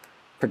to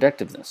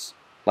productiveness,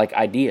 like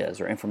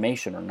ideas or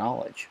information or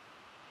knowledge.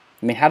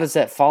 I mean, how does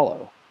that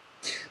follow?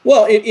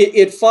 Well,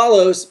 it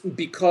follows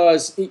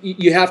because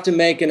you have to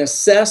make an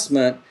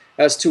assessment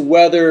as to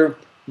whether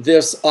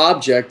this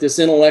object, this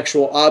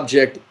intellectual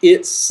object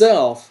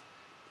itself,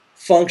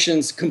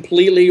 functions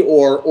completely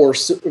or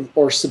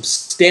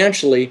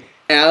substantially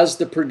as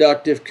the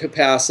productive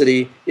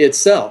capacity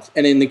itself.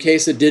 And in the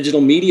case of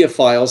digital media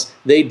files,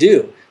 they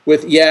do.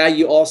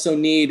 You also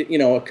need,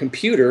 a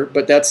computer,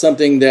 but that's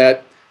something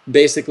that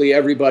basically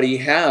everybody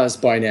has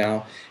by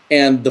now.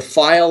 And the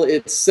file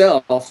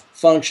itself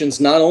functions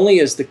not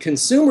only as the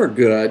consumer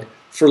good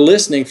for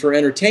listening for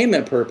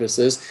entertainment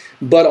purposes,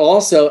 but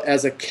also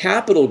as a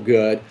capital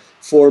good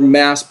for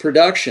mass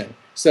production.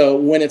 So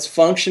when it's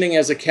functioning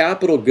as a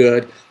capital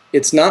good,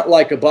 it's not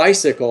like a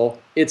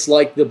bicycle, it's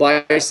like the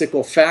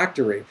bicycle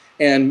factory.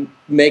 and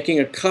making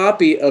a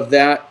copy of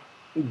that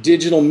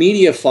digital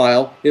media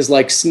file is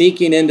like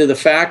sneaking into the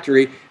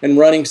factory and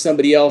running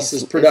somebody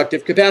else's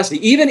productive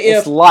capacity. Even if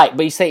it's like,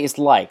 but you say it's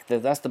like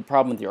that's the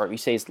problem with the art. You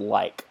say it's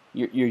like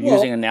you're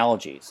using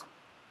analogies.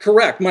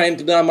 Correct.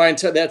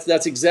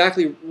 That's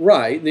exactly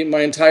right.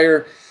 My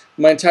entire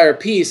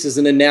piece is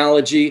an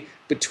analogy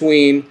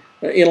between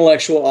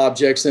intellectual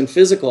objects and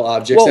physical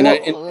objects.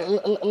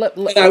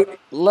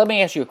 Let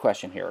me ask you a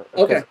question here.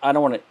 Okay. I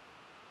don't want to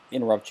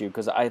interrupt you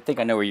because I think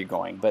I know where you're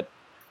going. But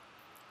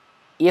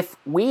if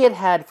we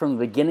had from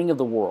the beginning of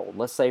the world,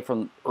 let's say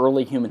from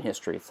early human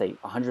history, say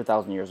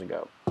 100,000 years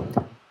ago,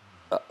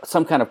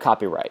 some kind of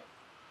copyright,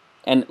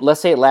 and let's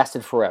say it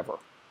lasted forever,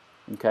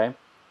 okay?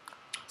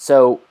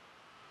 So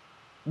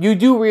you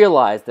do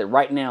realize that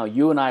right now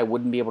you and I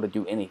wouldn't be able to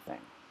do anything.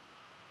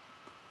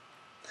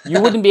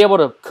 You wouldn't be able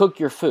to cook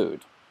your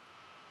food.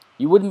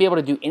 You wouldn't be able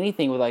to do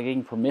anything without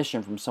getting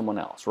permission from someone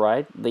else,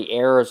 right? The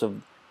errors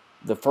of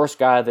the first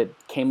guy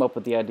that came up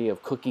with the idea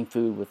of cooking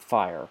food with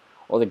fire,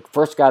 or the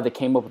first guy that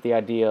came up with the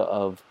idea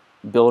of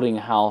building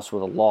a house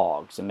with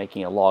logs and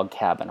making a log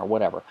cabin or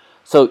whatever.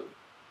 So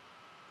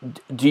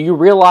do you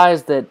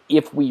realize that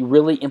if we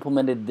really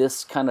implemented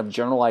this kind of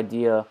general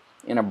idea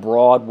in a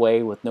broad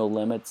way with no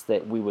limits,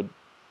 that we would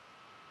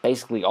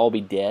basically all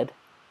be dead?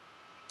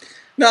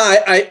 No,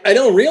 I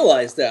don't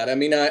realize that. I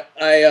mean, I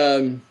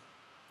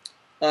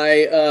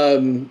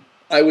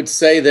would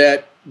say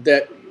that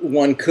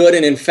one could,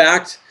 and in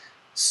fact,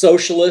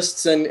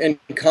 socialists and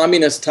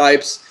communist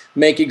types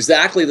make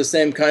exactly the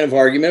same kind of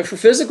argument for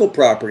physical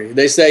property.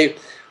 They say,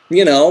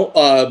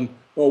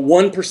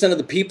 1% of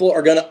the people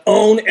are going to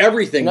own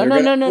everything. No. I'm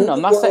not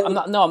saying. I'm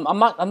not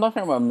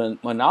talking about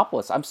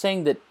monopolists. I'm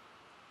saying that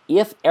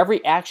if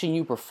every action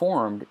you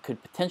performed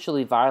could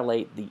potentially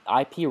violate the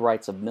IP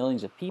rights of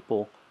millions of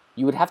people,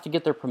 you would have to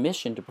get their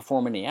permission to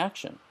perform any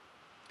action.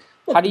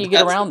 How do you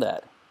get around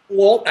that?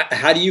 Well,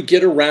 how do you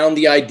get around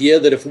the idea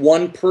that if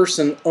one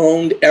person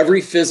owned every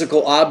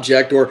physical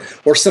object, or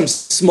some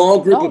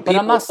small group of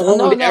people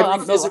owned every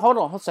physical...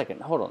 Hold on a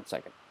second.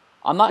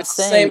 I'm not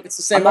saying... It's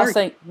the same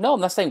argument. I'm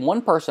not saying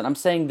one person. I'm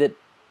saying that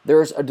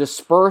there's a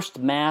dispersed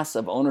mass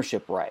of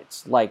ownership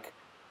rights. Like,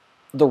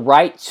 the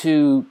right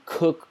to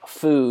cook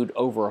food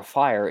over a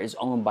fire is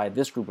owned by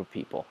this group of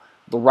people.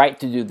 The right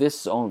to do this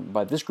is owned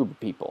by this group of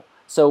people.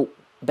 So,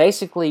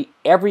 basically,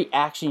 every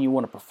action you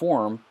want to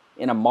perform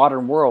in a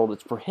modern world,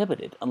 it's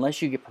prohibited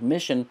unless you get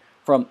permission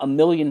from a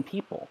million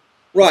people.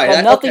 Right. It's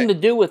got nothing to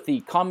do with the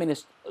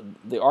communist,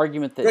 the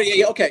argument that... Right,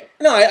 yeah, okay.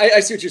 No,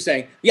 I see what you're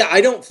saying. Yeah, I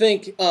don't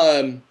think,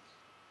 I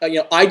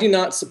do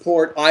not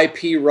support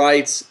IP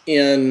rights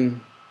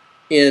in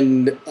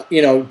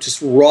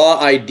just raw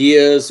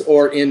ideas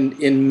or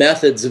in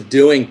methods of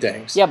doing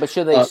things. Yeah, but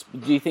should they?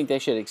 Do you think they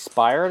should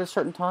expire at a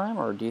certain time,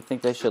 or do you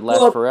think they should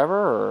last forever,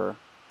 or...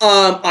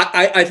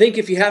 I think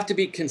if you have to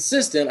be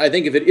consistent, I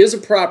think if it is a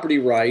property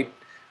right,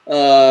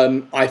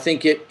 I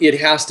think it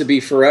has to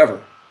be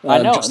forever. I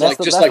know, just like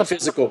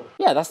physical.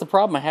 Yeah, that's the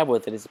problem I have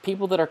with it. Is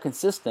people that are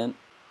consistent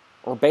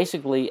are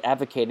basically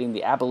advocating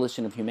the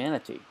abolition of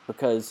humanity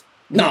because.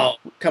 No,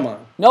 come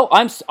on. No,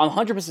 I'm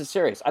 100%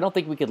 serious. I don't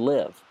think we could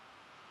live.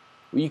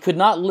 You could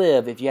not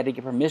live if you had to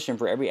get permission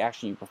for every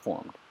action you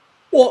performed.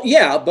 Well,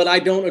 yeah, but I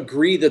don't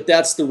agree that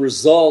that's the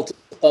result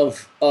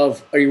of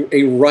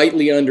a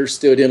rightly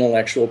understood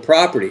intellectual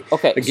property.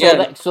 Okay,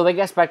 again, so that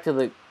gets back to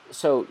the...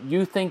 So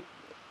you think...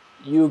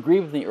 You agree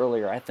with me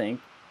earlier, I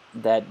think,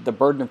 that the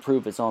burden of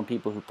proof is on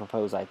people who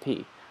propose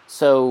IP.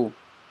 So...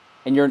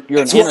 And you're an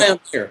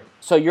anarchist.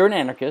 So you're an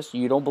anarchist.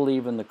 You don't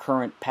believe in the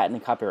current patent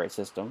and copyright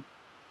system.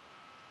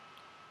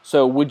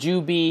 So would you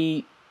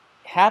be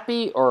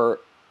happy or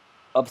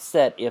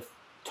upset if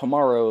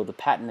tomorrow the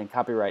Patent and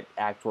Copyright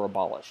Act were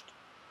abolished?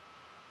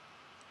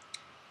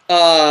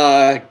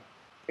 Gosh,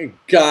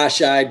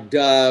 I'd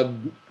well,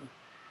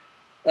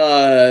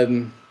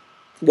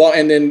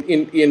 and then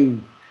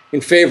in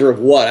favor of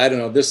what? I don't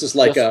know. This is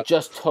like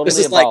just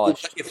totally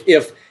abolished. Like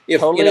if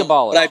totally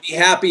abolished. Would I be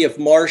happy if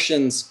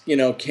Martians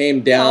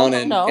came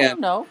down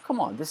No, come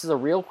on. This is a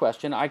real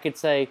question. I could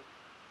say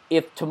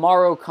if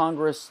tomorrow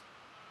Congress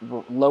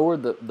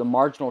lowered the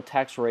marginal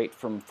tax rate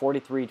from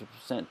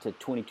 43% to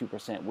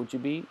 22%, would you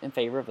be in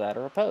favor of that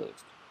or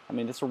opposed? I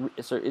mean, it's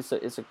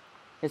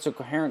a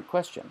coherent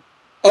question.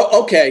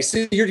 Oh, okay.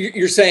 So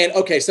you're saying,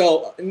 okay,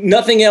 so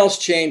nothing else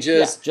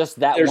changes. Yeah, just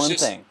that one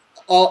thing.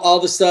 All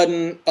of a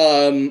sudden,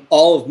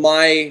 all of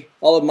my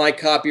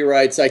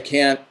copyrights I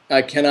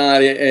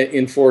cannot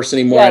enforce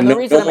anymore. Yeah, the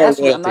reason I'm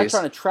asking you, I'm not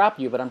trying to trap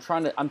you, but I'm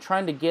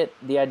trying to get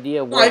the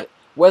idea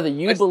whether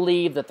you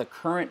believe that the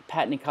current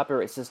patent and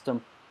copyright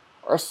system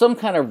or some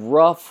kind of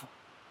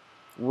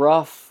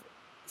rough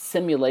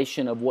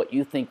simulation of what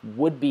you think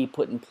would be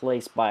put in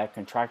place by a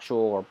contractual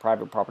or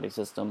private property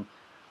system,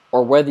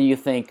 or whether you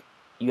think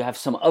you have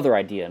some other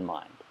idea in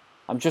mind.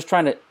 I'm just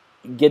trying to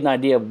get an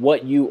idea of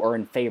what you are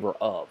in favor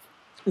of.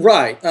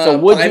 Right. So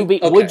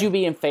would you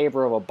be in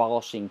favor of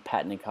abolishing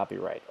patent and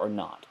copyright or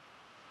not?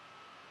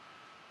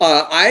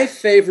 I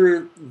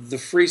favor the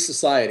free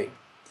society.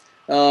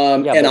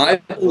 Yeah, And I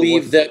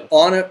believe that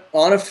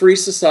on a free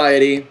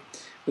society,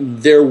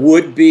 there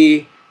would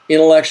be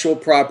intellectual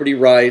property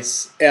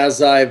rights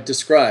as I've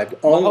described.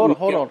 But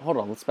hold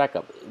on. Let's back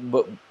up.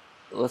 But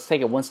let's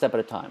take it one step at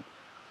a time.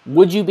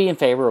 Would you be in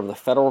favor of the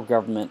federal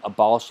government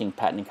abolishing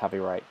patent and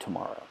copyright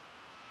tomorrow?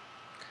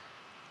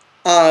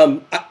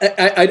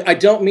 I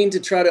don't mean to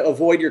try to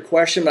avoid your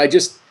question, but I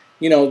just,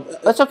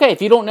 that's okay.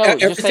 If you don't know,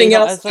 everything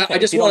else, okay. I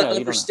just want to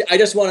understand. I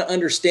just want to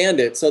understand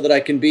it so that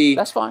I can be.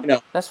 That's fine.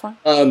 That's fine.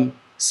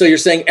 So you're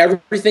saying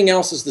everything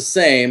else is the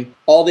same.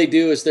 All they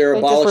do is they're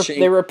abolishing.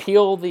 They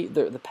repeal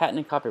the patent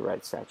and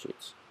copyright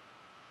statutes.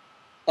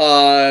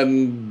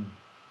 Would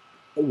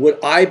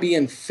I be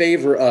in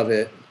favor of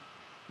it?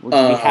 Would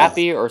you be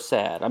happy or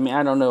sad? I mean,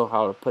 I don't know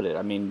how to put it.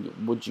 I mean,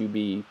 would you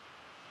be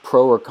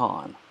pro or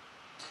con?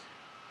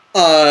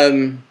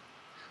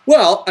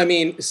 Well, I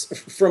mean,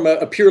 from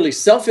a purely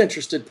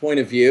self-interested point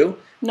of view.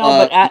 No,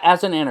 but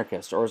as an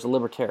anarchist or as a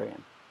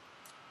libertarian.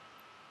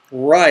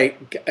 Right.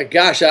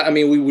 Gosh, I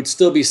mean, we would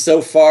still be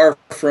so far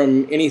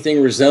from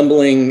anything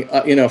resembling,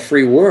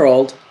 free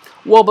world.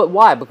 Well, but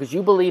why? Because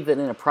you believe that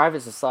in a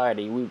private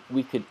society,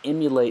 we could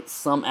emulate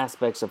some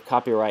aspects of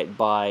copyright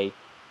by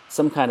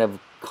some kind of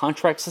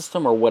contract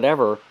system or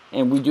whatever,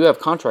 and we do have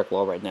contract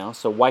law right now,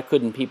 so why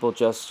couldn't people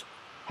just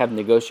have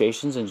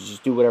negotiations and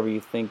just do whatever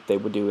you think they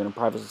would do in a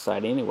private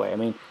society anyway? I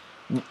mean,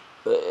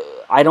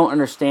 I don't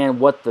understand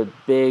what the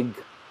big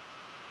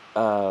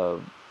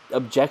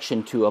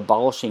objection to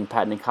abolishing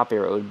patent and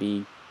copyright would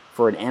be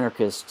for an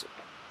anarchist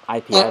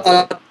IP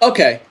advocate.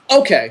 Okay.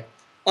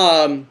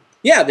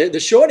 Yeah, the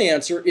short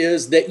answer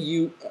is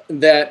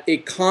that a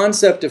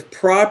concept of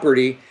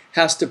property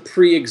has to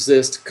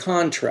pre-exist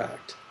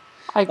contract.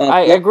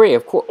 I agree,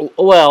 of course.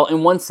 Well,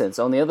 in one sense.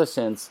 On the other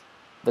sense,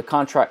 the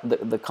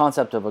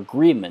concept of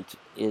agreement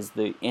is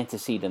the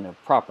antecedent of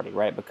property,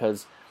 right?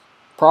 Because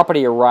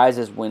property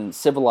arises when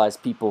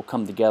civilized people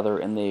come together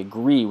and they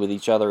agree with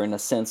each other in a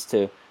sense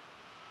to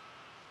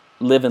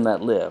live and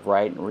let live,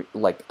 right?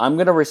 Like, I'm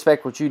going to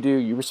respect what you do,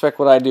 you respect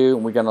what I do,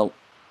 and we're going to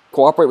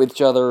cooperate with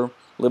each other,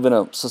 live in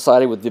a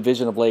society with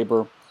division of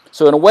labor.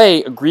 So in a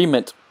way,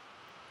 agreement,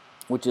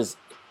 which is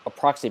a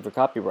proxy for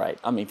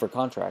for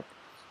contract,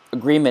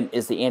 agreement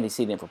is the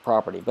antecedent for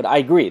property. But I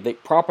agree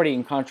that property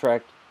and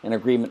contract and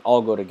agreement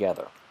all go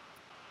together.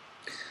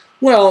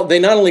 Well, they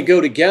not only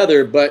go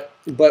together, but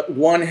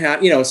one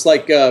it's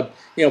like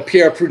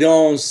Pierre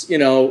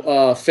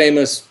Proudhon's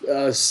famous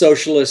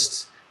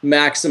socialist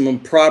maximum,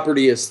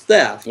 property is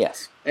theft.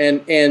 Yes.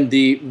 And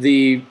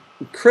the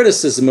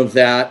criticism of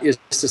that is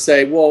to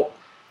say, well,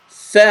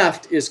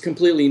 theft is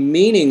completely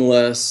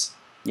meaningless.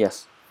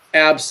 Yes.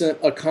 Absent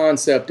a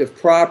concept of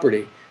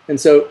property. And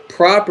so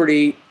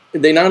property,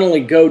 they not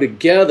only go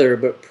together,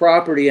 but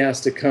property has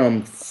to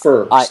come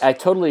first. I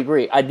totally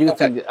agree. I do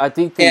think. I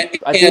think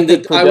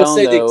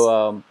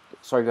Proudhon,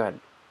 sorry, go ahead.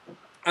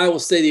 I will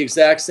say the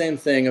exact same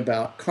thing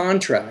about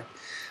contract.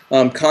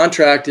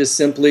 Contract is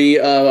simply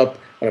a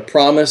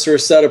promise or a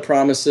set of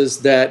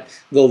promises that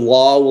the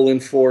law will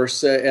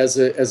enforce as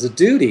a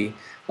duty.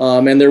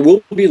 And there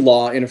will be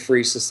law in a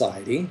free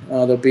society.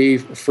 There'll be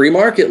free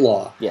market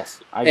law.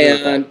 Yes, I agree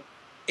with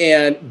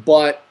that.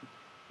 But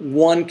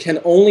one can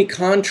only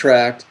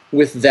contract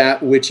with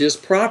that which is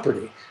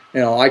property.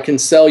 I can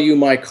sell you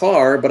my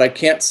car, but I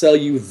can't sell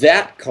you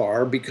that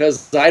car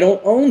because I don't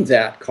own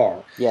that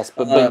car. Yes,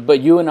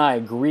 but you and I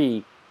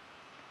agree.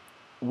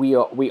 We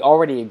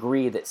already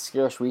agree that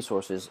scarce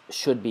resources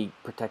should be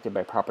protected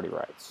by property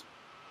rights.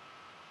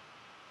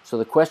 So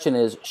the question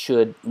is,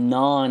 should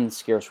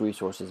non-scarce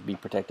resources be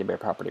protected by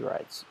property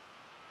rights?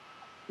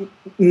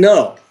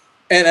 No,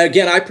 and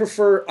again, I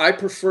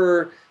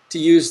prefer to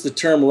use the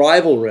term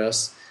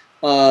rivalrous.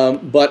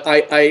 But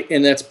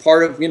and that's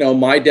part of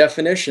my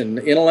definition.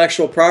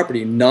 Intellectual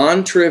property,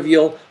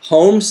 non-trivial,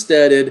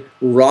 homesteaded,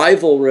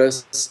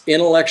 rivalrous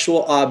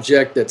intellectual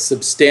object that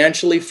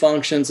substantially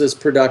functions as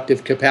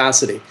productive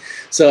capacity.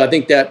 So I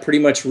think that pretty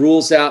much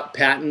rules out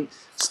patent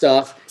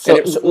stuff.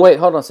 So wait,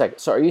 hold on a second.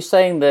 So are you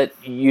saying that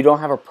you don't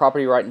have a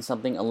property right in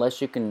something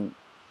unless you can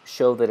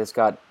show that it's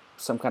got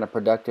some kind of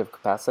productive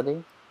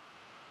capacity?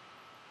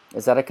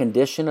 Is that a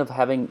condition of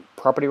having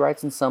property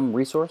rights in some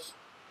resource?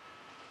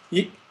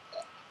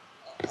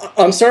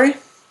 I'm sorry?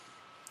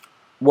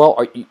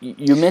 Well,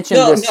 you mentioned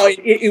this. No,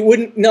 it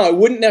wouldn't. No, it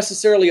wouldn't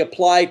necessarily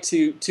apply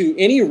to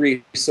any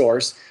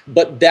resource.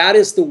 But that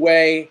is the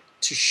way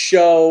to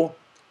show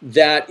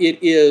that it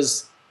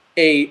is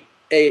a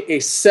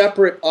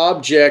separate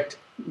object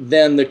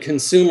than the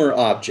consumer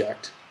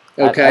object.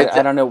 Okay.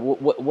 I don't know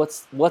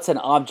what's an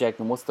object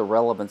and what's the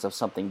relevance of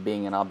something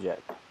being an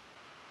object.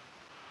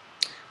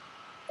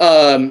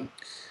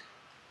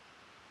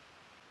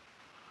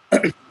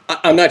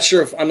 I'm not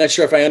sure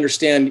if I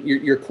understand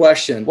your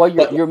question. Well,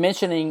 you're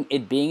mentioning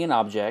it being an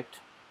object,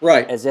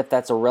 right? As if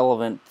that's a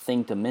relevant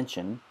thing to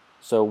mention.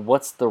 So,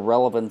 what's the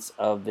relevance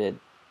of it?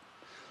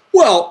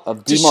 Well,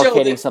 of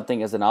demarcating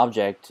something as an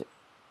object,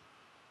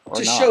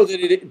 to show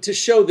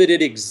that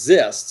it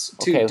exists.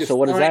 Okay, so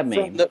what does that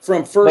mean?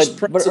 From first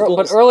principles.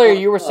 But earlier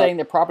you were saying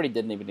that property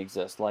didn't even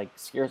exist, like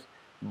scarce.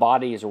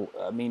 bodies.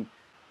 I mean,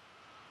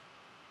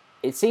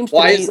 it seems to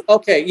Why me. is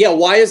okay? Yeah,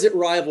 why is it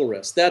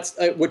rivalrous? That's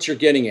what you're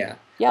getting at.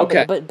 Yeah,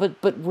 Okay.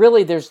 but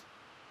really, do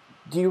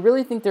you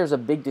really think there's a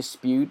big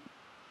dispute?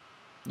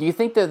 Do you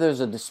think that there's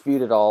a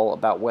dispute at all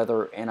about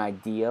whether an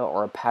idea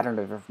or a pattern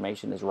of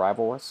information is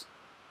rivalrous?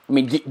 I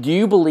mean, do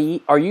you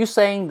believe? Are you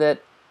saying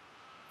that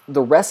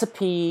the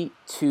recipe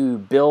to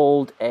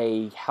build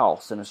a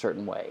house in a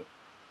certain way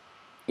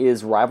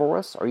is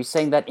rivalrous? Are you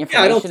saying that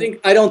information? Yeah,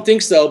 I don't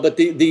think so. But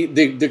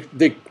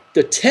the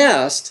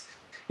test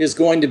is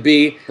going to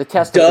be the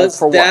test does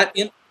for that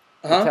what?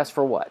 The test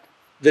for what?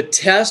 The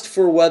test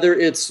for whether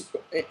it's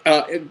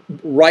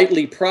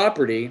rightly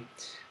property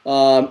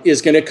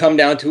is going to come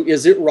down to,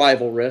 is it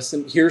rivalrous?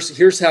 And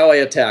here's how I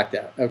attack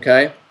that.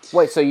 Okay.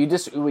 Wait, so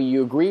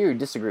you agree or you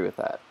disagree with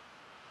that?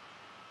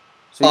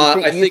 So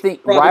you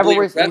think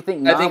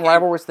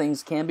non-rivalrous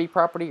things can be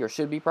property or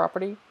should be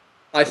property?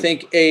 I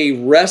think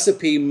a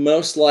recipe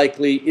most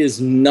likely is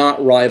not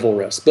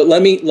rivalrous. But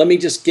let me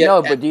just get.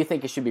 No, but do you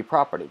think it should be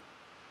property?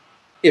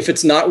 If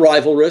it's not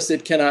rivalrous,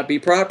 it cannot be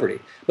property.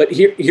 But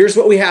here's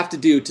what we have to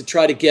do to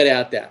try to get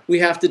at that. We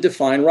have to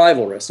define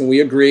rivalrous, and we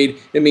agreed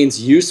it means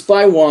use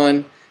by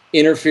one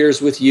interferes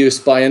with use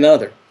by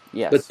another.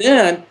 Yes. But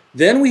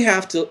then we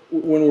have to,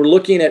 when we're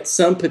looking at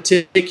some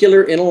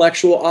particular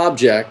intellectual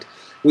object,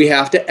 we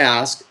have to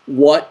ask,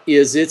 what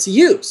is its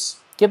use?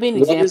 Give me an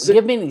example.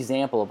 Give me an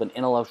example of an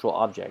intellectual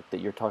object that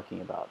you're talking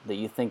about that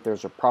you think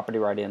there's a property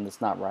right in that's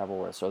not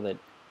rivalrous or that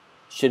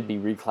should be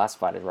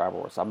reclassified as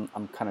rivalrous.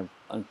 I'm kind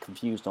of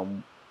confused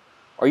on.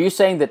 Are you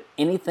saying that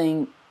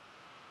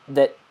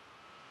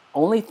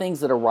only things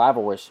that are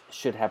rivalrous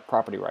should have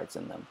property rights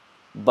in them,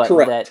 but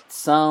Correct. that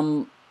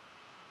some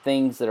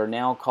things that are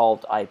now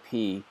called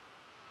IP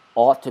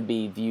ought to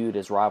be viewed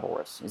as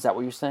rivalrous? Is that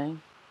what you're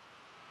saying?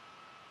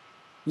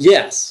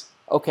 Yes.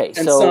 Okay,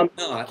 and so some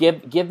not.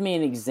 give me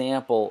an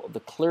example, the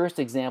clearest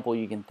example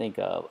you can think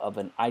of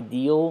an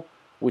ideal,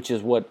 which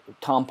is what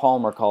Tom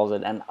Palmer calls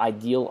it, an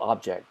ideal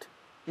object,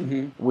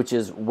 which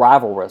is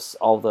rivalrous,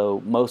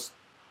 although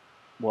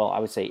I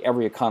would say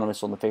every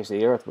economist on the face of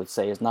the earth would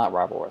say is not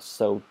rivalrous.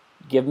 So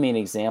give me an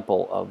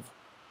example of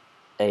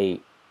a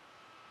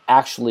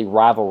actually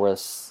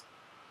rivalrous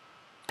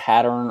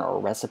pattern or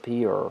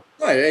recipe or...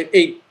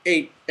 Right,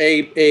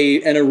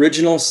 an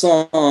original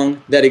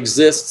song that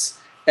exists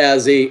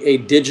as a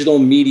digital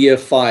media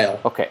file.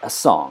 Okay, a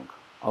song.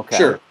 Okay.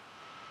 Sure.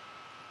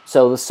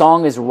 So the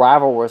song is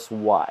rivalrous.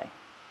 Why?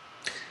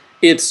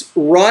 It's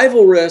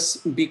rivalrous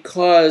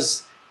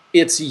because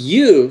its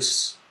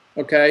use,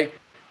 okay,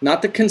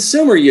 not the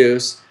consumer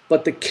use,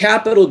 but the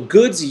capital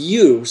goods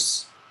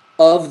use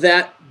of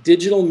that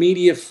digital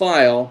media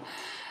file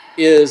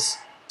is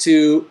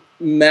to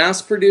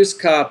mass produce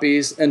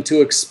copies and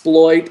to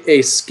exploit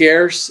a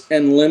scarce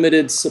and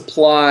limited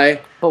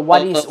supply of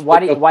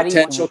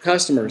potential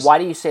customers. Why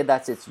do you say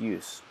that's its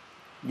use?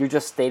 You're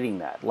just stating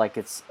that like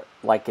it's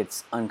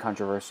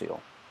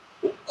uncontroversial.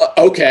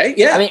 Okay,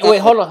 yeah. I mean, wait,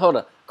 hold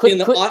on.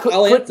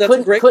 That's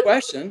a great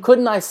question.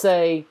 Couldn't I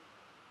say,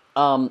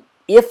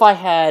 if I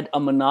had a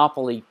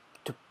monopoly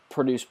to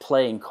produce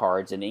playing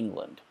cards in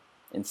England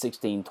in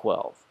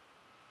 1612,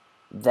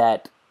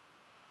 that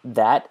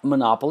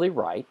monopoly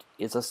right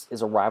is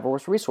a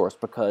rivalrous resource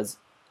because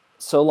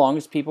so long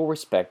as people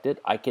respect it,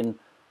 I can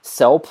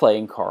sell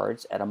playing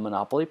cards at a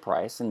monopoly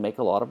price and make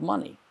a lot of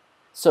money.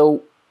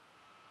 So,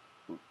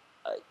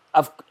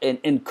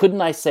 and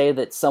couldn't I say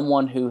that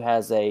someone who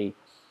has a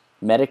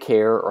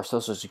Medicare or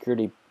Social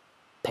Security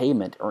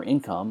payment or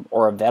income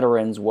or a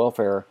veterans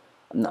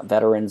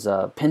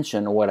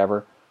pension or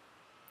whatever,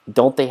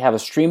 don't they have a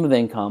stream of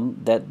income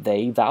that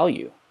they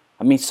value?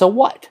 I mean, so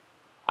what?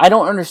 I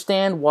don't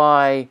understand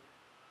why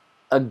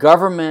a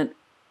government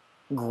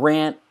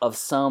grant of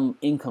some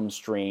income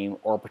stream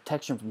or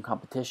protection from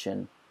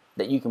competition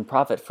that you can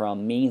profit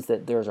from means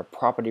that there's a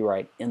property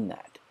right in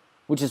that,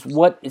 which is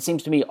what it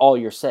seems to me all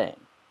you're saying.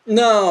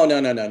 No.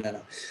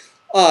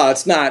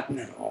 It's not.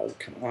 No,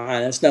 come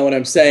on. That's not what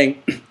I'm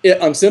saying.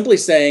 I'm simply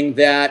saying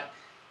that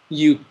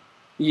you,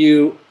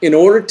 in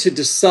order to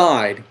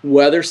decide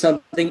whether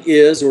something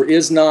is or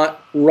is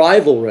not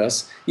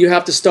rivalrous, you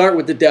have to start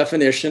with the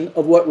definition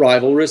of what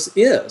rivalrous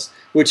is,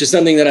 which is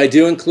something that I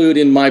do include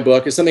in my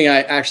book. It's something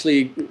I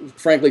actually,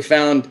 frankly,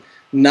 found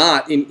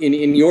not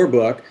in your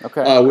book,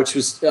 okay. Which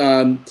was,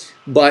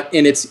 but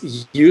in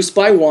its use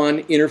by one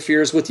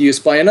interferes with use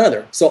by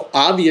another. So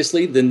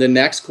obviously, then the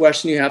next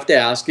question you have to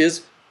ask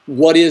is,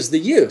 what is the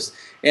use?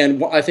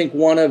 And I think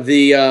one of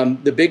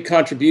the big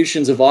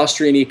contributions of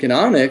Austrian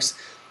economics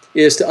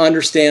is to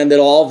understand that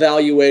all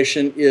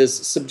valuation is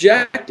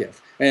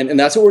subjective, and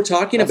that's what we're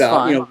talking that's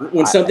about. Fine. You know,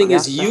 when something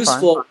is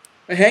useful.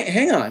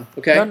 Hang on,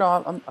 okay?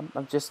 No,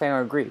 I'm just saying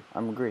I agree.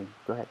 I'm agreeing.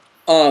 Go ahead.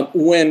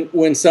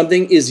 When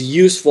something is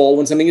useful,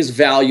 when something is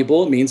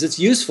valuable, it means it's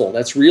useful.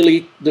 That's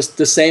really the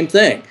same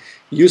thing.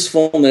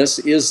 Usefulness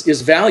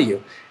is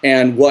value.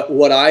 And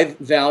what I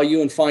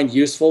value and find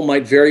useful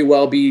might very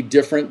well be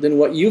different than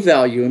what you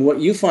value and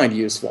what you find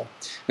useful.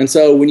 And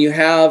so when you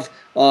have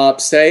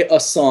say a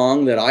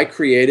song that I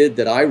created,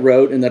 that I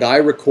wrote, and that I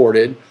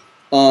recorded,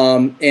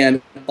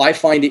 and I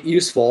find it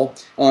useful,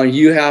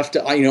 you have to,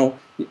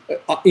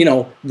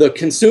 the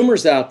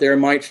consumers out there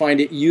might find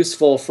it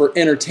useful for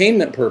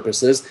entertainment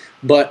purposes,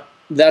 but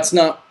that's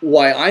not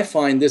why I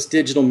find this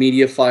digital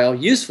media file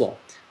useful.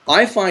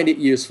 I find it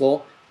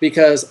useful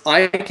because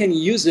I can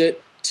use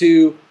it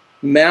to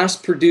mass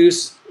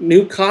produce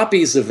new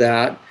copies of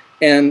that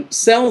and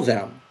sell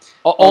them.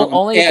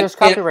 Only if there's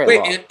copyright law.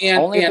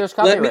 Only if there's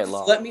copyright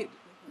law.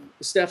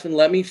 Stefan,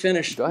 let me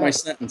finish my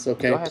sentence,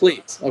 okay? Go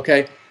Please,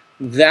 okay?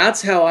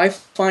 That's how I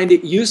find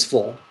it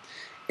useful.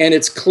 And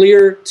it's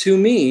clear to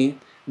me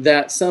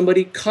that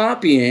somebody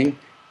copying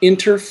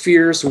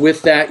interferes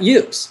with that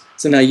use.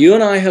 So now you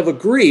and I have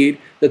agreed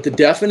that the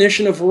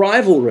definition of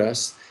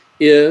rivalrous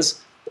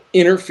is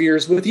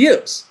interferes with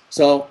use.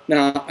 So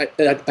now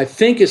I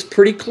think it's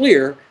pretty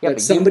clear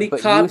that somebody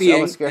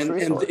copying,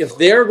 and if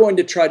they're going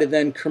to try to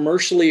then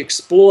commercially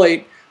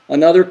exploit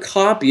another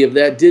copy of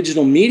that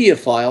digital media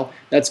file,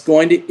 that's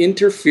going to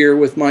interfere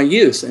with my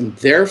use, and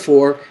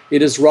therefore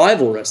it is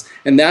rivalrous.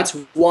 And that's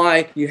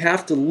why you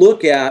have to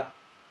look at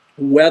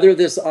whether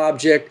this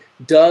object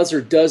does or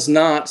does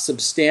not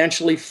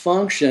substantially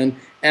function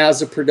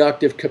as a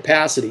productive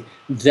capacity.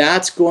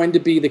 That's going to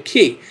be the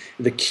key.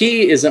 The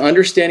key is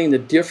understanding the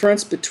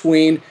difference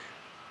between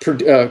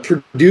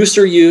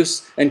producer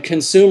use and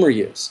consumer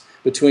use,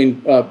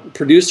 between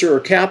producer or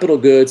capital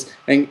goods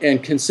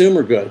and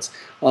consumer goods.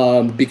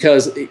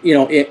 Because,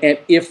 and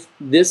if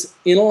this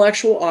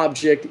intellectual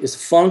object is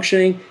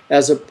functioning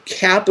as a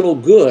capital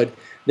good,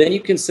 then you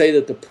can say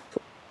that the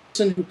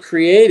person who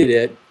created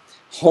it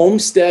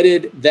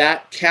homesteaded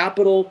that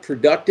capital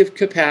productive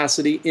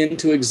capacity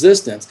into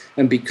existence.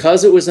 And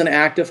because it was an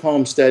act of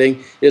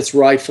homesteading, it's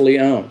rightfully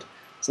owned.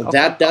 So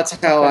that's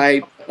how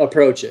I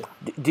approach it.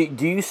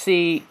 Do you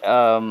see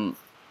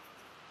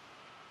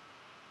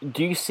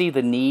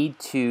the need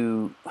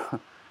to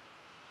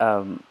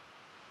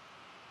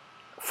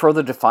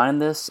further define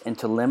this and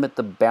to limit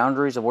the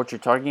boundaries of what you're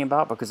talking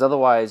about? Because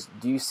otherwise,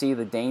 do you see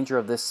the danger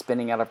of this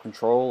spinning out of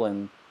control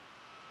and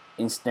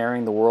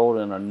ensnaring the world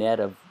in a net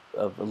of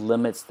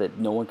limits that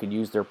no one could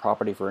use their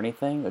property for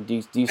anything? Or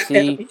do you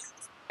see?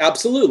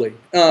 Absolutely,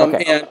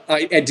 and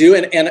I do,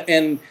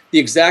 and the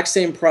exact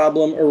same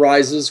problem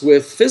arises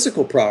with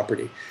physical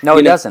property. No,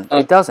 it doesn't.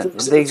 It doesn't.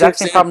 The exact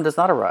same problem does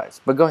not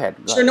arise. But go ahead.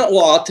 Sure, no.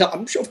 Well, I'll tell.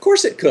 I'm sure, of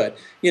course, it could.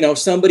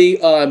 Somebody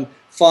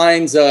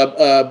finds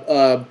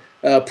a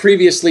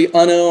previously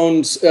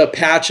unowned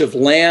patch of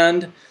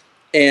land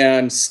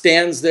and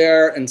stands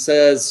there and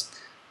says,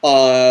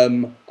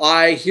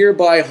 I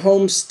hereby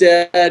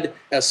homestead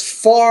as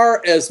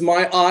far as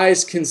my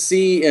eyes can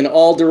see in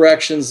all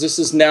directions. This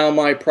is now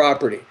my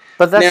property.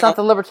 But that's not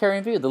the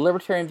libertarian view. The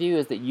libertarian view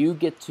is that you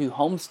get to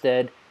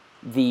homestead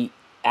the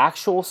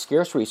actual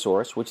scarce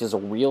resource, which is a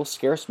real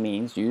scarce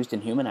means used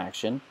in human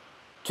action,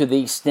 to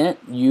the extent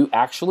you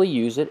actually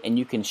use it, and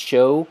you can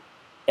show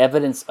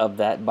evidence of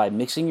that by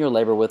mixing your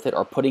labor with it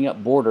or putting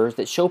up borders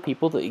that show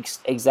people the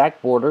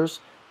exact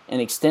borders and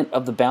extent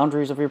of the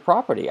boundaries of your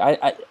property.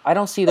 I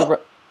don't see the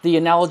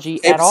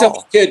analogy at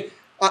all.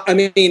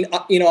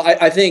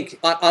 I think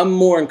I'm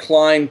more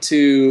inclined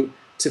to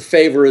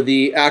favor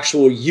the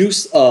actual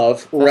use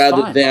of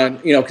rather than,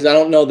 because I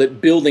don't know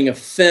that building a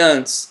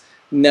fence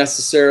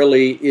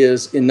necessarily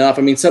is enough.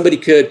 I mean, somebody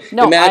could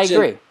imagine.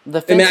 I agree.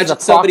 The fence is a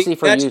proxy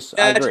for use.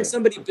 I agree.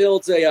 Somebody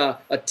builds a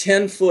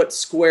 10-foot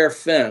square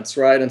fence,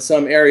 right, in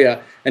some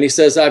area, and he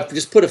says, "I've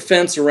just put a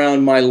fence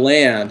around my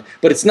land,"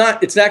 but it's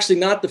not. It's actually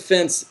not the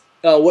fence.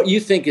 What you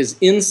think is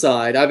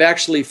inside. I've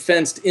actually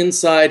fenced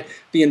inside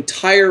the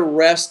entire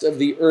rest of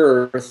the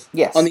earth.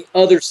 Yes. On the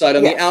other side,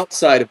 on the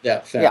outside of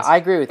that fence. Yeah, I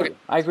agree with you.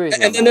 I agree with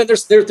you. And then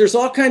there's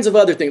all kinds of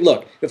other things.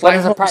 Look, it's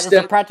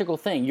a practical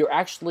thing. You're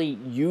actually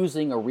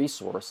using a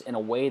resource in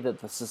a way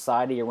that the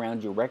society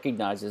around you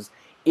recognizes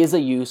is a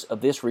use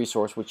of this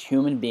resource which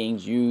human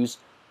beings use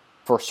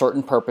for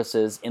certain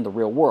purposes in the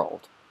real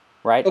world,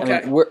 right? Okay.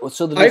 I mean,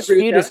 so the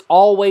dispute is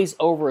always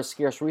over a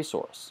scarce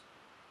resource.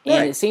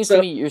 And it seems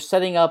to me you're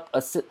setting up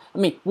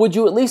would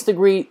you at least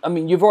agree? I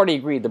mean, you've already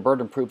agreed the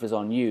burden of proof is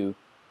on you.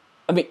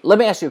 I mean, let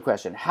me ask you a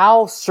question.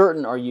 How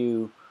certain are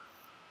you,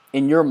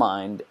 in your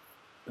mind,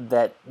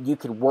 that you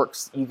could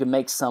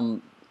make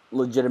some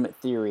legitimate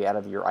theory out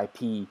of your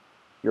IP,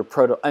 your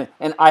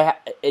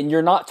and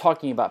you're not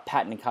talking about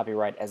patent and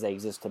copyright as they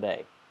exist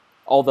today,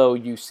 although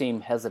you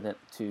seem hesitant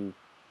to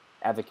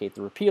advocate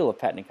the repeal of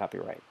patent and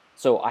copyright.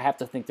 So I have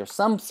to think there's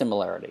some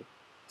similarity.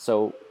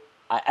 So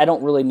I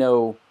don't really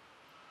know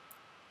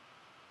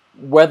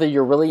whether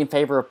you're really in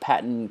favor of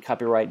patent and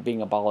copyright being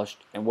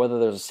abolished, and whether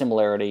there's a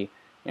similarity,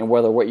 and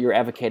whether what you're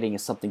advocating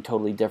is something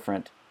totally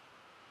different.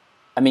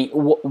 I mean,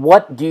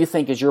 what do you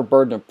think is your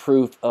burden of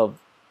proof of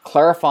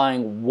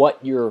clarifying what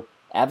you're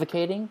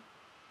advocating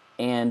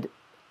and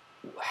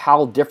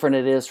how different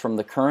it is from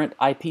the current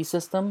IP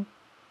system,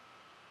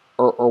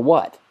 or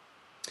what?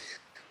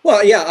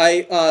 Well, yeah,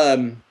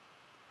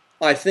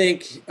 I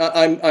think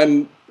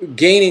I'm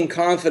gaining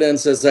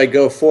confidence as I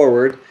go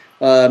forward.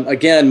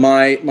 Again,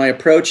 my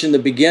approach in the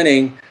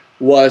beginning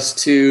was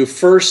to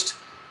first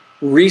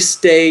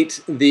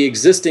restate the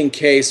existing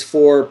case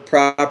for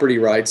property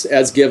rights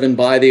as given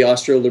by the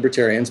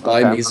Austro-libertarians,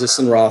 by Mises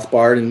and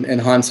Rothbard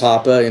and Hans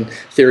Hoppe in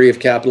Theory of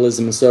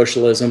Capitalism and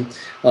Socialism,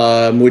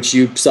 which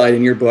you cite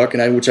in your book,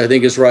 and which I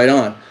think is right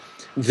on.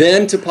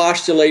 Then to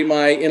postulate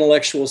my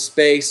intellectual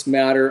space,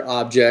 matter,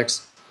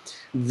 objects.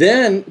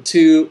 Then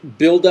to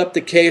build up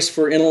the case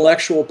for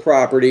intellectual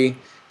property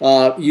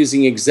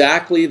using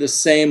exactly the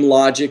same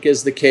logic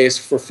as the case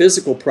for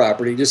physical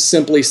property, just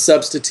simply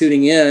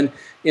substituting in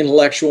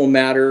intellectual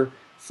matter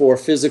for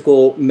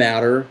physical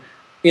matter,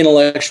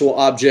 intellectual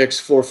objects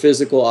for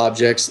physical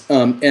objects,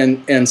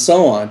 and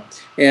so on.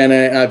 And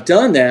I've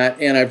done that,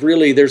 and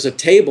there's a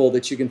table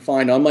that you can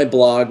find on my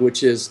blog,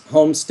 which is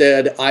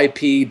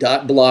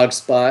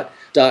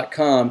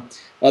homesteadip.blogspot.com.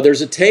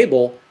 There's a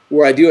table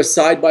where I do a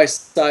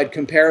side-by-side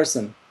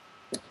comparison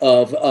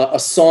of a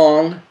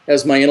song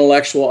as my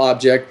intellectual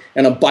object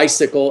and a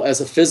bicycle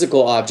as a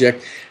physical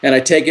object, and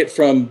I take it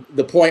from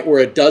the point where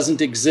it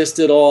doesn't exist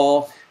at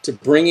all to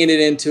bringing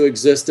it into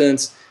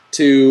existence,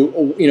 to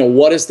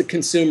what is the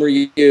consumer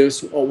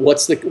use,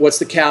 what's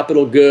the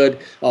capital good,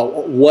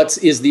 what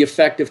is the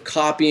effect of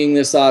copying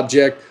this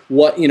object,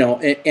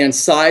 and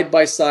side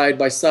by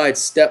side,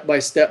 step by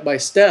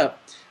step,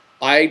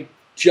 I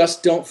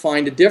just don't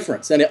find a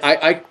difference. And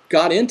I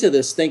got into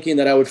this thinking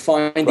that I would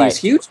find these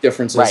huge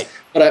differences,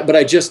 but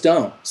I just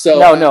don't. So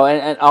no,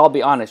 and I'll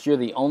be honest, you're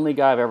the only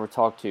guy I've ever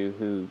talked to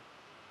who,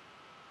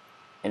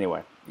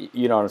 anyway.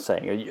 You know what I'm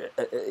saying?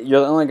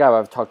 You're the only guy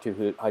I've talked to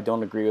who I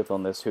don't agree with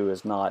on this, who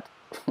is not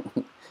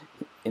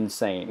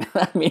insane.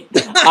 I mean,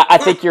 I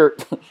think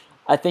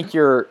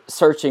you're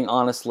searching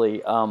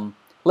honestly.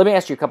 Let me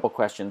ask you a couple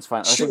questions.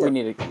 Fine. Sure. I think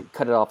we need to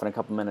cut it off in a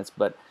couple minutes.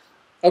 But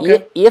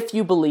okay. if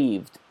you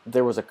believed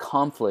there was a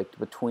conflict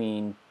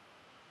between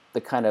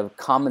the kind of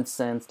common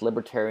sense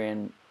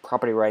libertarian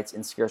property rights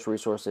and scarce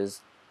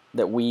resources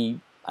that we,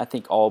 I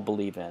think, all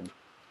believe in,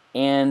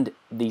 and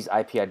these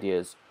IP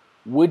ideas,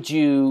 would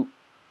you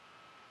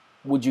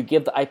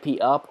give the IP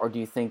up, or do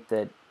you think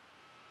that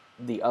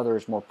the other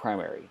is more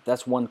primary?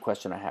 That's one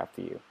question I have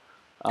for you.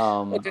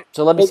 Okay.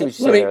 So let me see what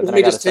you say there. Let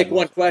me just take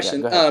one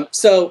question. Yeah, go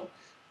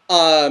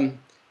ahead.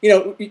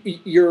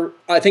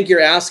 I think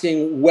you're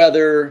asking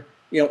whether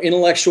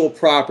intellectual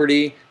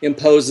property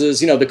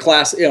imposes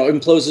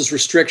imposes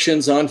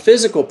restrictions on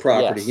physical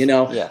property.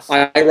 Yes. Yes.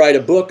 I write a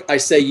book. I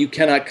say you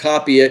cannot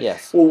copy it.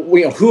 Yes.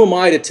 Well, who am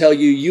I to tell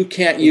you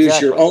can't use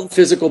your own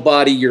physical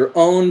body, your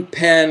own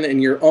pen,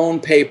 and your own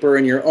paper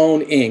and your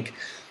own ink?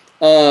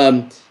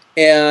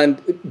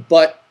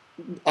 But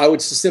I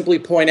would simply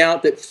point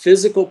out that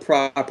physical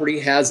property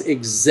has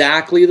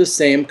exactly the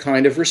same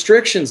kind of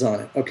restrictions on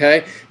it,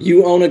 okay?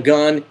 You own a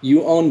gun,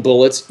 you own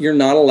bullets, you're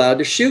not allowed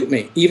to shoot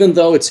me, even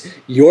though it's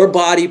your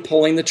body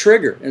pulling the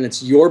trigger, and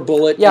it's your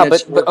bullet, and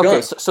it's your gun.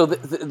 Okay, so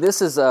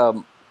this is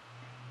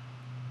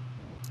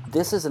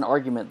an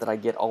argument that I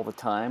get all the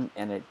time,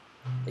 and it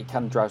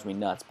kind of drives me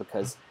nuts,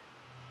 because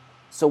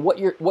so what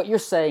you're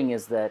saying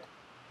is that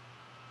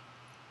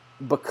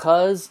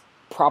because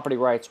property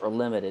rights are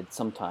limited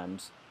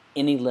sometimes,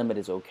 any limit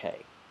is okay.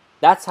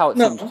 That's how it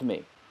seems to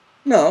me.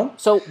 No.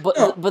 So,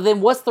 but then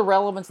what's the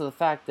relevance of the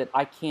fact that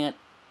I can't?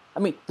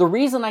 I mean, the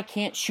reason I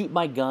can't shoot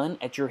my gun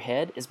at your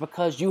head is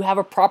because you have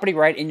a property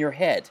right in your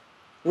head.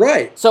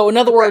 Right. So, in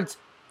other words,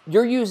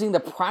 you're using the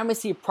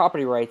primacy of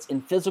property rights in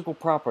physical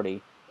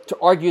property to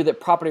argue that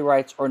property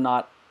rights are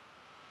not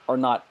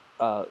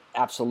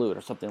absolute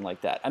or something like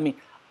that. I mean,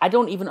 I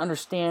don't even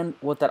understand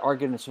what that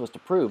argument is supposed to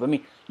prove. I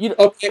mean, you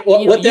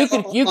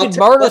could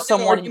murder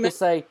someone and you could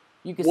say.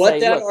 What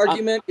that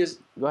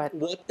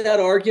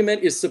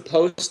argument is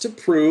supposed to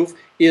prove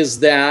is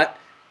that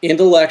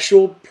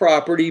intellectual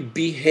property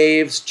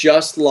behaves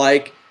just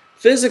like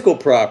physical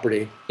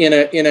property in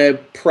a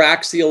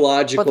praxeological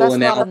analysis. But that's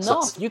not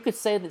enough. You could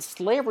say that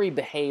slavery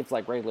behaves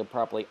like regular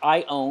property.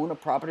 I own a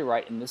property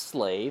right in this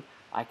slave.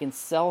 I can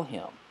sell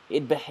him.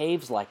 It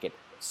behaves like it.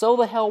 So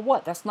the hell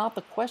what? That's not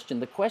the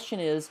question. The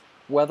question is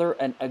whether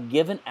a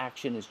given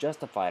action is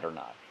justified or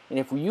not. And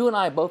if you and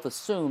I both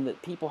assume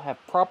that people have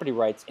property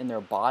rights in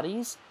their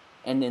bodies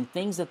and in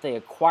things that they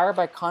acquire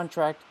by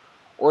contract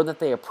or that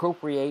they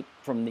appropriate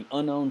from the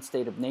unknown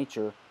state of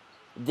nature,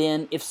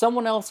 then if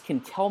someone else can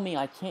tell me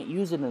I can't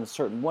use it in a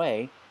certain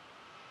way,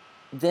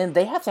 then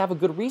they have to have a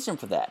good reason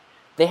for that.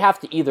 They have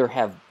to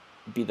either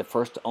be the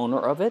first owner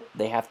of it,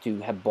 they have to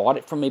have bought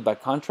it from me by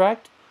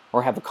contract,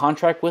 or have a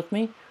contract with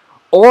me,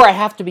 or I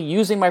have to be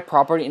using my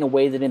property in a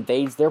way that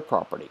invades their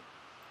property,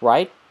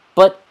 right?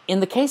 But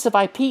in the case of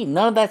IP,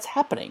 none of that's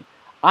happening.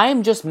 I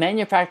am just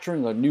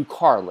manufacturing a new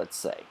car, let's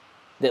say,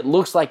 that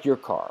looks like your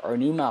car, or a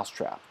new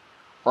mousetrap,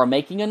 or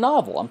making a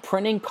novel. I'm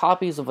printing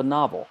copies of a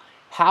novel.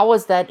 How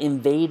is that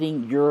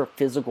invading your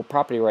physical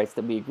property rights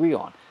that we agree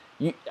on?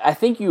 I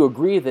think you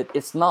agree that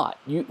it's not.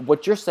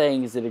 What you're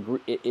saying is that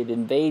it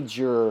invades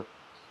your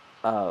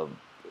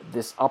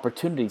this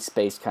opportunity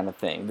space kind of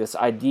thing, this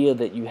idea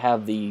that you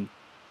have the...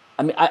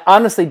 I mean, I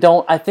honestly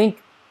don't... I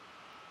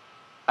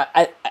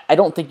I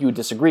don't think you would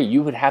disagree.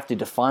 You would have to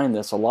define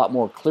this a lot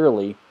more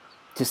clearly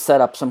to set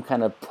up some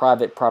kind of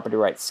private property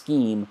rights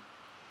scheme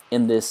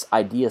in this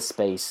idea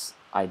space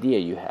idea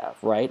you have,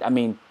 right? I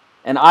mean,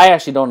 and I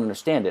actually don't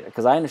understand it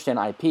because I understand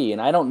IP,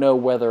 and I don't know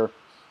whether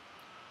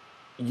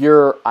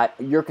your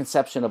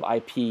conception of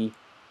IP,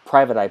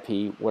 private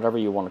IP, whatever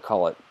you want to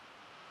call it,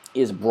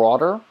 is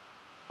broader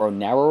or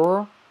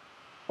narrower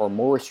or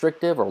more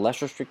restrictive or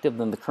less restrictive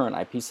than the current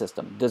IP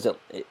system.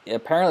 It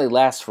apparently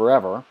lasts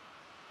forever,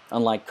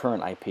 unlike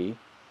current IP,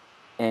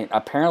 and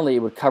apparently it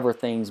would cover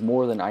things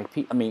more than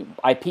IP. I mean,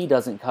 IP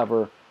doesn't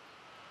cover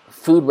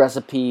food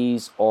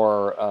recipes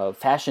or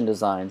fashion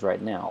designs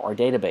right now, or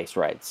database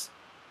rights,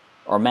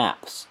 or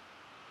maps.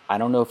 I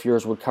don't know if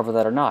yours would cover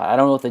that or not. I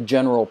don't know what the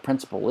general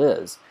principle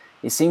is.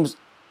 It seems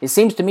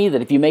to me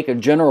that if you make a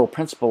general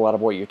principle out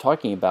of what you're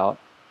talking about,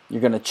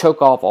 you're going to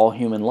choke off all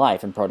human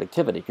life and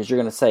productivity, because you're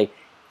going to say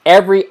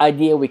every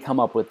idea we come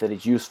up with that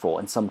is useful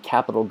in some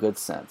capital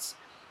goods sense,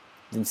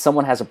 then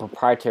someone has a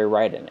proprietary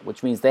right in it,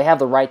 which means they have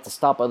the right to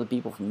stop other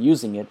people from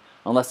using it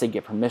unless they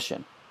get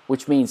permission,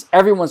 which means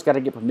everyone's got to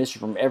get permission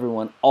from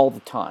everyone all the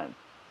time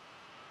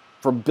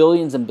for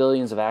billions and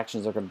billions of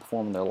actions they're going to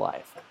perform in their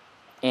life.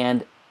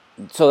 And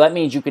so that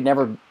means you could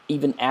never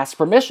even ask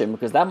permission,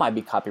 because that might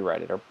be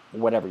copyrighted or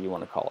whatever you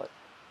want to call it.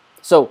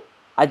 So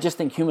I just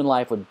think human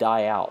life would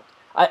die out.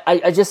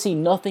 I just see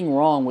nothing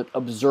wrong with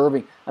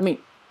observing. I mean,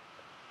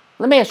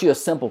 let me ask you a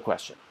simple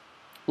question.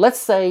 Let's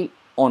say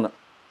on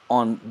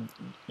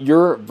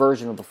your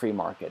version of the free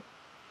market,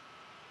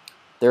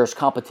 there's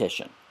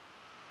competition,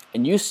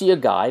 and you see a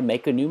guy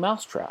make a new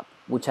mousetrap,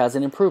 which has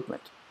an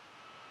improvement.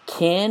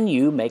 Can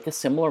you make a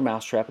similar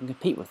mousetrap and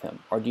compete with him,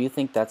 or do you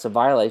think that's a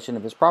violation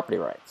of his property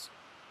rights?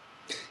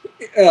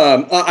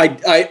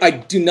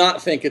 I do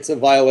not think it's a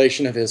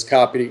violation of his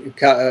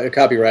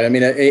copyright. I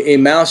mean, a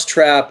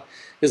mousetrap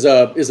is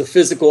a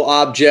physical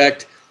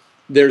object.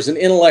 There's an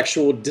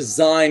intellectual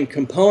design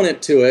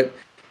component to it,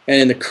 and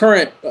in the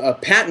current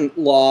patent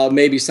law,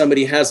 maybe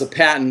somebody has a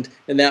patent,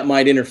 and that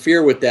might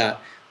interfere with that.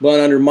 But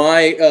under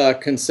my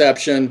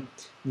conception,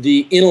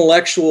 the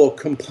intellectual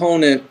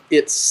component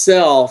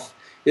itself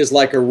is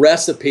like a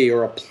recipe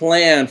or a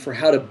plan for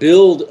how to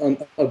build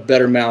a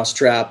better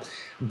mousetrap.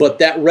 But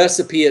that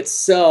recipe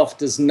itself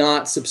does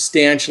not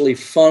substantially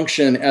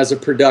function as a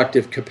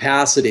productive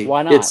capacity.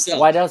 Why not? Itself.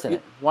 Why doesn't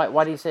it?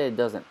 Why do you say it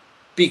doesn't?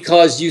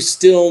 Because you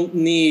still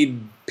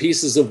need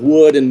pieces of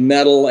wood and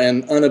metal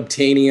and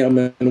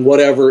unobtainium and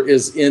whatever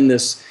is in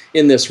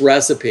this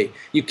recipe.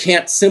 You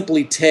can't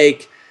simply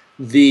take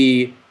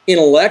the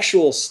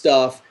intellectual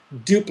stuff,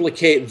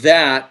 duplicate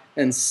that,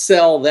 and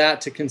sell that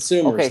to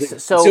consumers. Okay,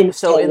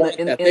 Consumers don't want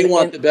that. They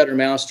want the better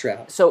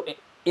mousetrap. So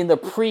in the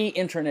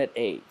pre-internet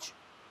age,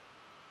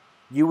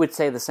 you would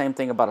say the same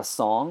thing about a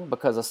song,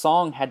 because a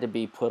song had to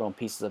be put on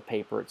pieces of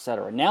paper,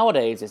 etc.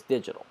 Nowadays, it's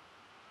digital.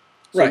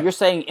 So You're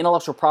saying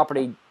intellectual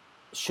property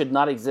should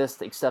not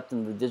exist except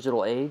in the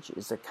digital age?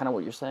 Is that kind of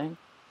what you're saying?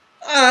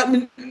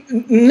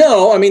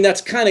 No, I mean,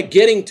 that's kind of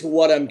getting to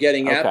what I'm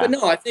getting at. Okay. But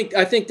no,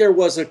 I think there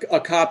was a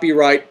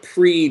copyright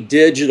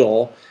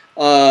pre-digital.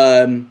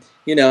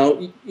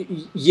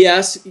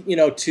 Yes,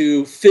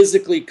 to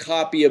physically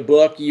copy a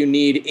book, you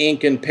need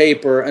ink and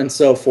paper and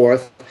so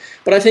forth.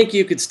 But I think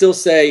you could still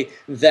say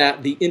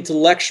that the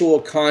intellectual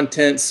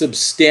content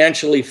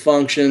substantially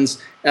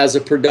functions as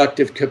a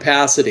productive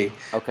capacity.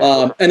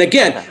 Okay. And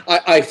again, okay.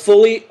 I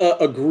fully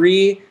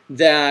agree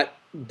that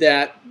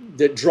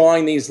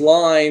drawing these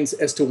lines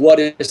as to what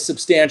is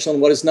substantial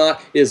and what is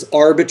not is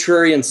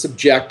arbitrary and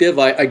subjective.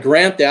 I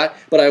grant that,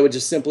 but I would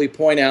just simply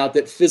point out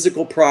that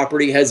physical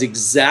property has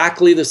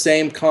exactly the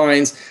same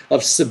kinds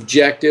of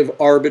subjective,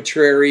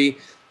 arbitrary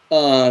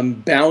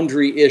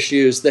boundary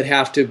issues that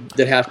have to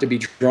be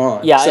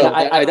drawn. Yeah, so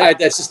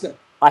that's just.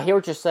 I hear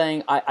what you're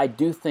saying. I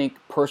do think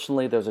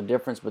personally there's a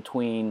difference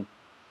between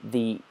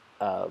the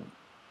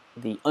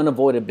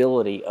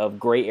unavoidability of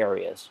gray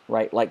areas,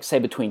 right? Like say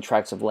between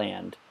tracts of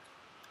land,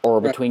 or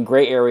between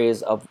gray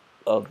areas of.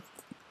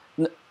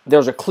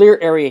 There's a clear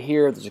area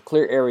here. There's a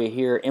clear area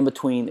here. In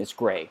between, it's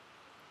gray.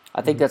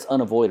 I think that's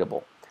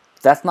unavoidable.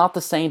 That's not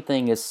the same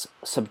thing as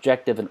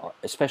subjective and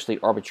especially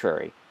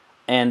arbitrary.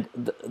 And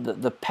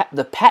the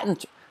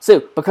patent. So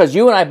because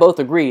you and I both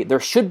agree there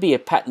should be a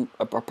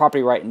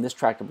property right in this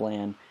tract of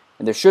land,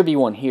 and there should be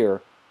one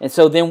here. And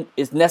so then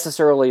it's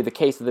necessarily the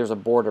case that there's a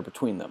border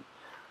between them.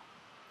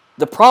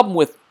 The problem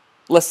with,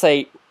 let's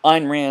say,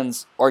 Ayn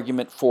Rand's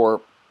argument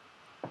for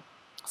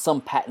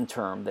some patent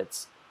term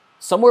that's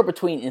somewhere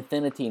between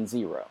infinity and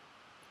zero.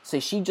 Say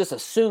she just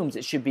assumes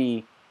it should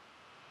be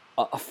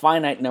a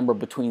finite number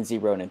between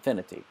 0 and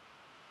infinity.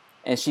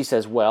 And she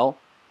says, well,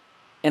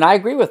 and I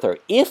agree with her,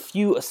 if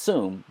you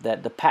assume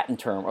that the patent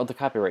term or the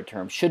copyright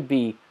term should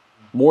be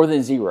more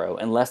than 0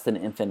 and less than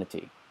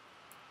infinity,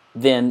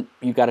 then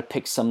you got to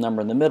pick some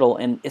number in the middle,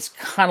 and it's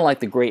kind of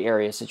like the gray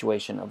area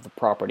situation of the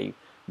property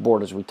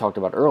borders we talked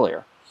about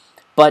earlier.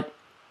 But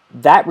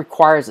that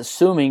requires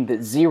assuming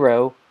that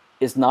 0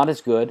 is not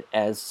as good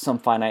as some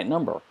finite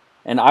number.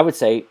 And I would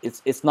say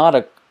it's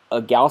not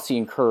a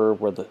Gaussian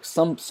curve where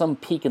some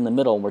peak in the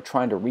middle and we're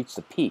trying to reach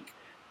the peak.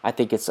 I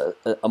think it's a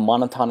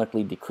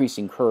monotonically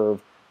decreasing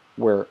curve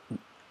where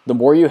the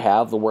more you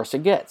have, the worse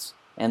it gets.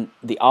 And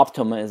the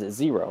optimum is at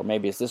 0. Or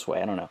maybe it's this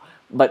way. I don't know.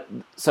 But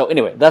so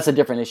anyway, that's a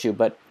different issue.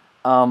 But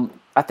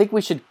I think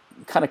we should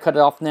kind of cut it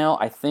off now.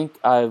 I think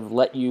I've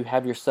let you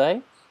have your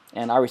say,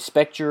 and I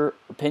respect your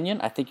opinion.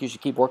 I think you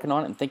should keep working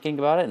on it and thinking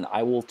about it, and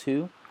I will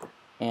too.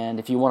 And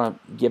if you want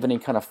to give any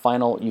kind of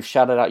final, you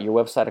shouted out your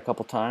website a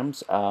couple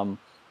times, and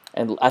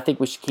I think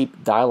we should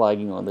keep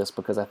dialoguing on this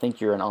because I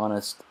think you're an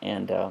honest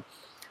and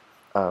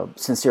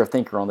sincere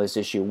thinker on this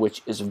issue,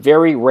 which is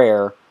very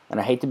rare, and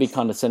I hate to be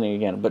condescending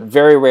again, but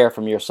very rare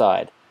from your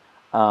side.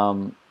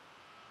 So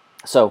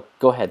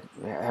go ahead,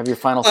 have your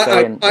final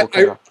say, and we'll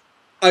cut it off.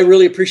 I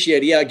really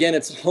appreciate it. Yeah, again,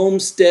 it's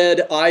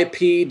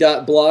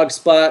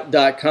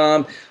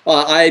homesteadip.blogspot.com.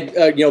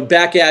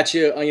 Back at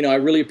you. I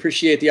really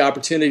appreciate the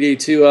opportunity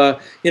to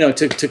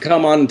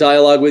come on and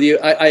dialogue with you.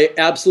 I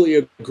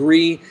absolutely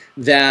agree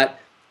that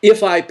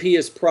if IP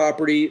is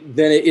property,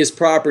 then it is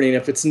property, and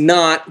if it's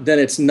not, then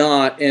it's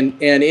not. And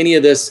any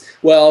of this,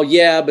 well,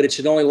 yeah, but it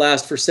should only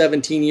last for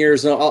 17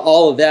 years. And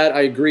all of that,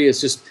 I agree, is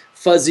just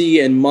fuzzy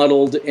and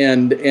muddled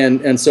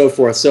and so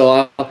forth.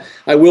 So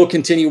I will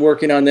continue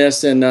working on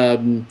this, and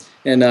again,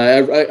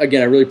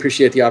 I really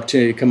appreciate the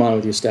opportunity to come on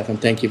with you, Stefan.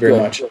 Thank you very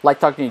much. Like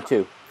talking to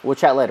you too. We'll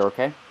chat later,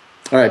 okay?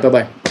 All right,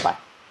 bye-bye. Bye.